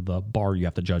 That's sort of the bar you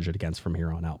have to judge it against from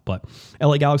here on out. But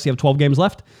LA Galaxy have 12 games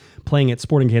left, playing at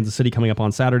Sporting Kansas City coming up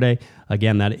on Saturday.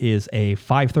 Again, that is a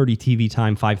 5:30 TV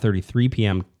time, 5:33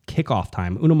 p.m. kickoff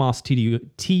time. Unamas,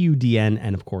 TUDN,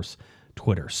 and of course,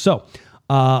 Twitter. So,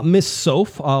 Miss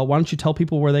Soph, why don't you tell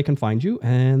people where they can find you,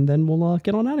 and then we'll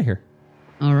get on out of here.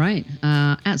 All right.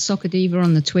 At Soccer Diva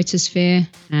on the Twitter sphere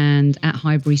and at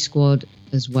Highbury Squad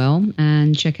as well.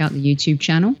 And check out the YouTube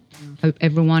channel. Hope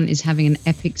everyone is having an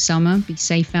epic summer. Be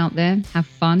safe out there. Have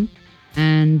fun.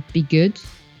 And be good.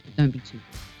 But don't be too good.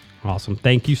 Awesome.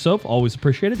 Thank you, Soph. Always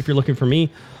appreciate it. If you're looking for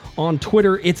me on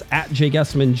Twitter, it's at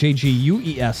JGuessman,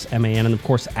 JGUESMAN, and of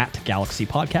course at Galaxy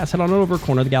Podcast. Head on over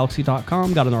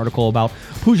cornerofthegalaxy.com. Got an article about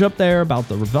Puig up there, about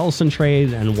the Ravelson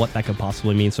trade, and what that could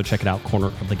possibly mean. So check it out,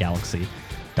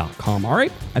 cornerofthegalaxy.com. All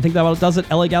right, I think that about does it.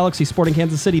 LA Galaxy Sporting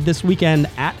Kansas City this weekend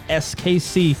at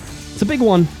SKC. It's a big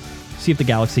one. See if the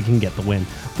Galaxy can get the win.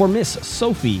 For Miss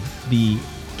Sophie, the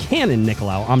Cannon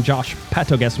Nicolau, I'm Josh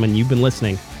Pato Guessman. You've been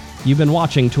listening. You've been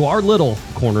watching to our little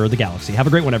Corner of the Galaxy. Have a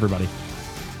great one, everybody.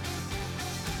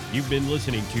 You've been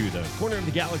listening to the Corner of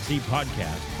the Galaxy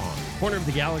podcast on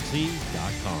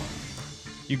cornerofthegalaxy.com.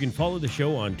 You can follow the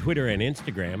show on Twitter and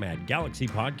Instagram at Galaxy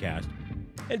Podcast,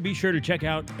 and be sure to check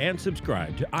out and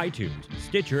subscribe to iTunes,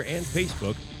 Stitcher, and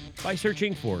Facebook by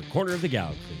searching for Corner of the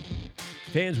Galaxy.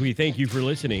 Fans, we thank you for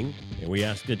listening, and we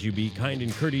ask that you be kind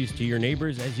and courteous to your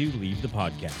neighbors as you leave the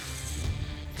podcast.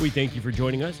 We thank you for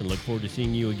joining us and look forward to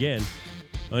seeing you again.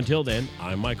 Until then,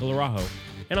 I'm Michael Araujo,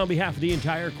 and on behalf of the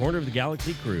entire Corner of the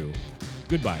Galaxy crew,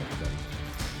 goodbye, everybody.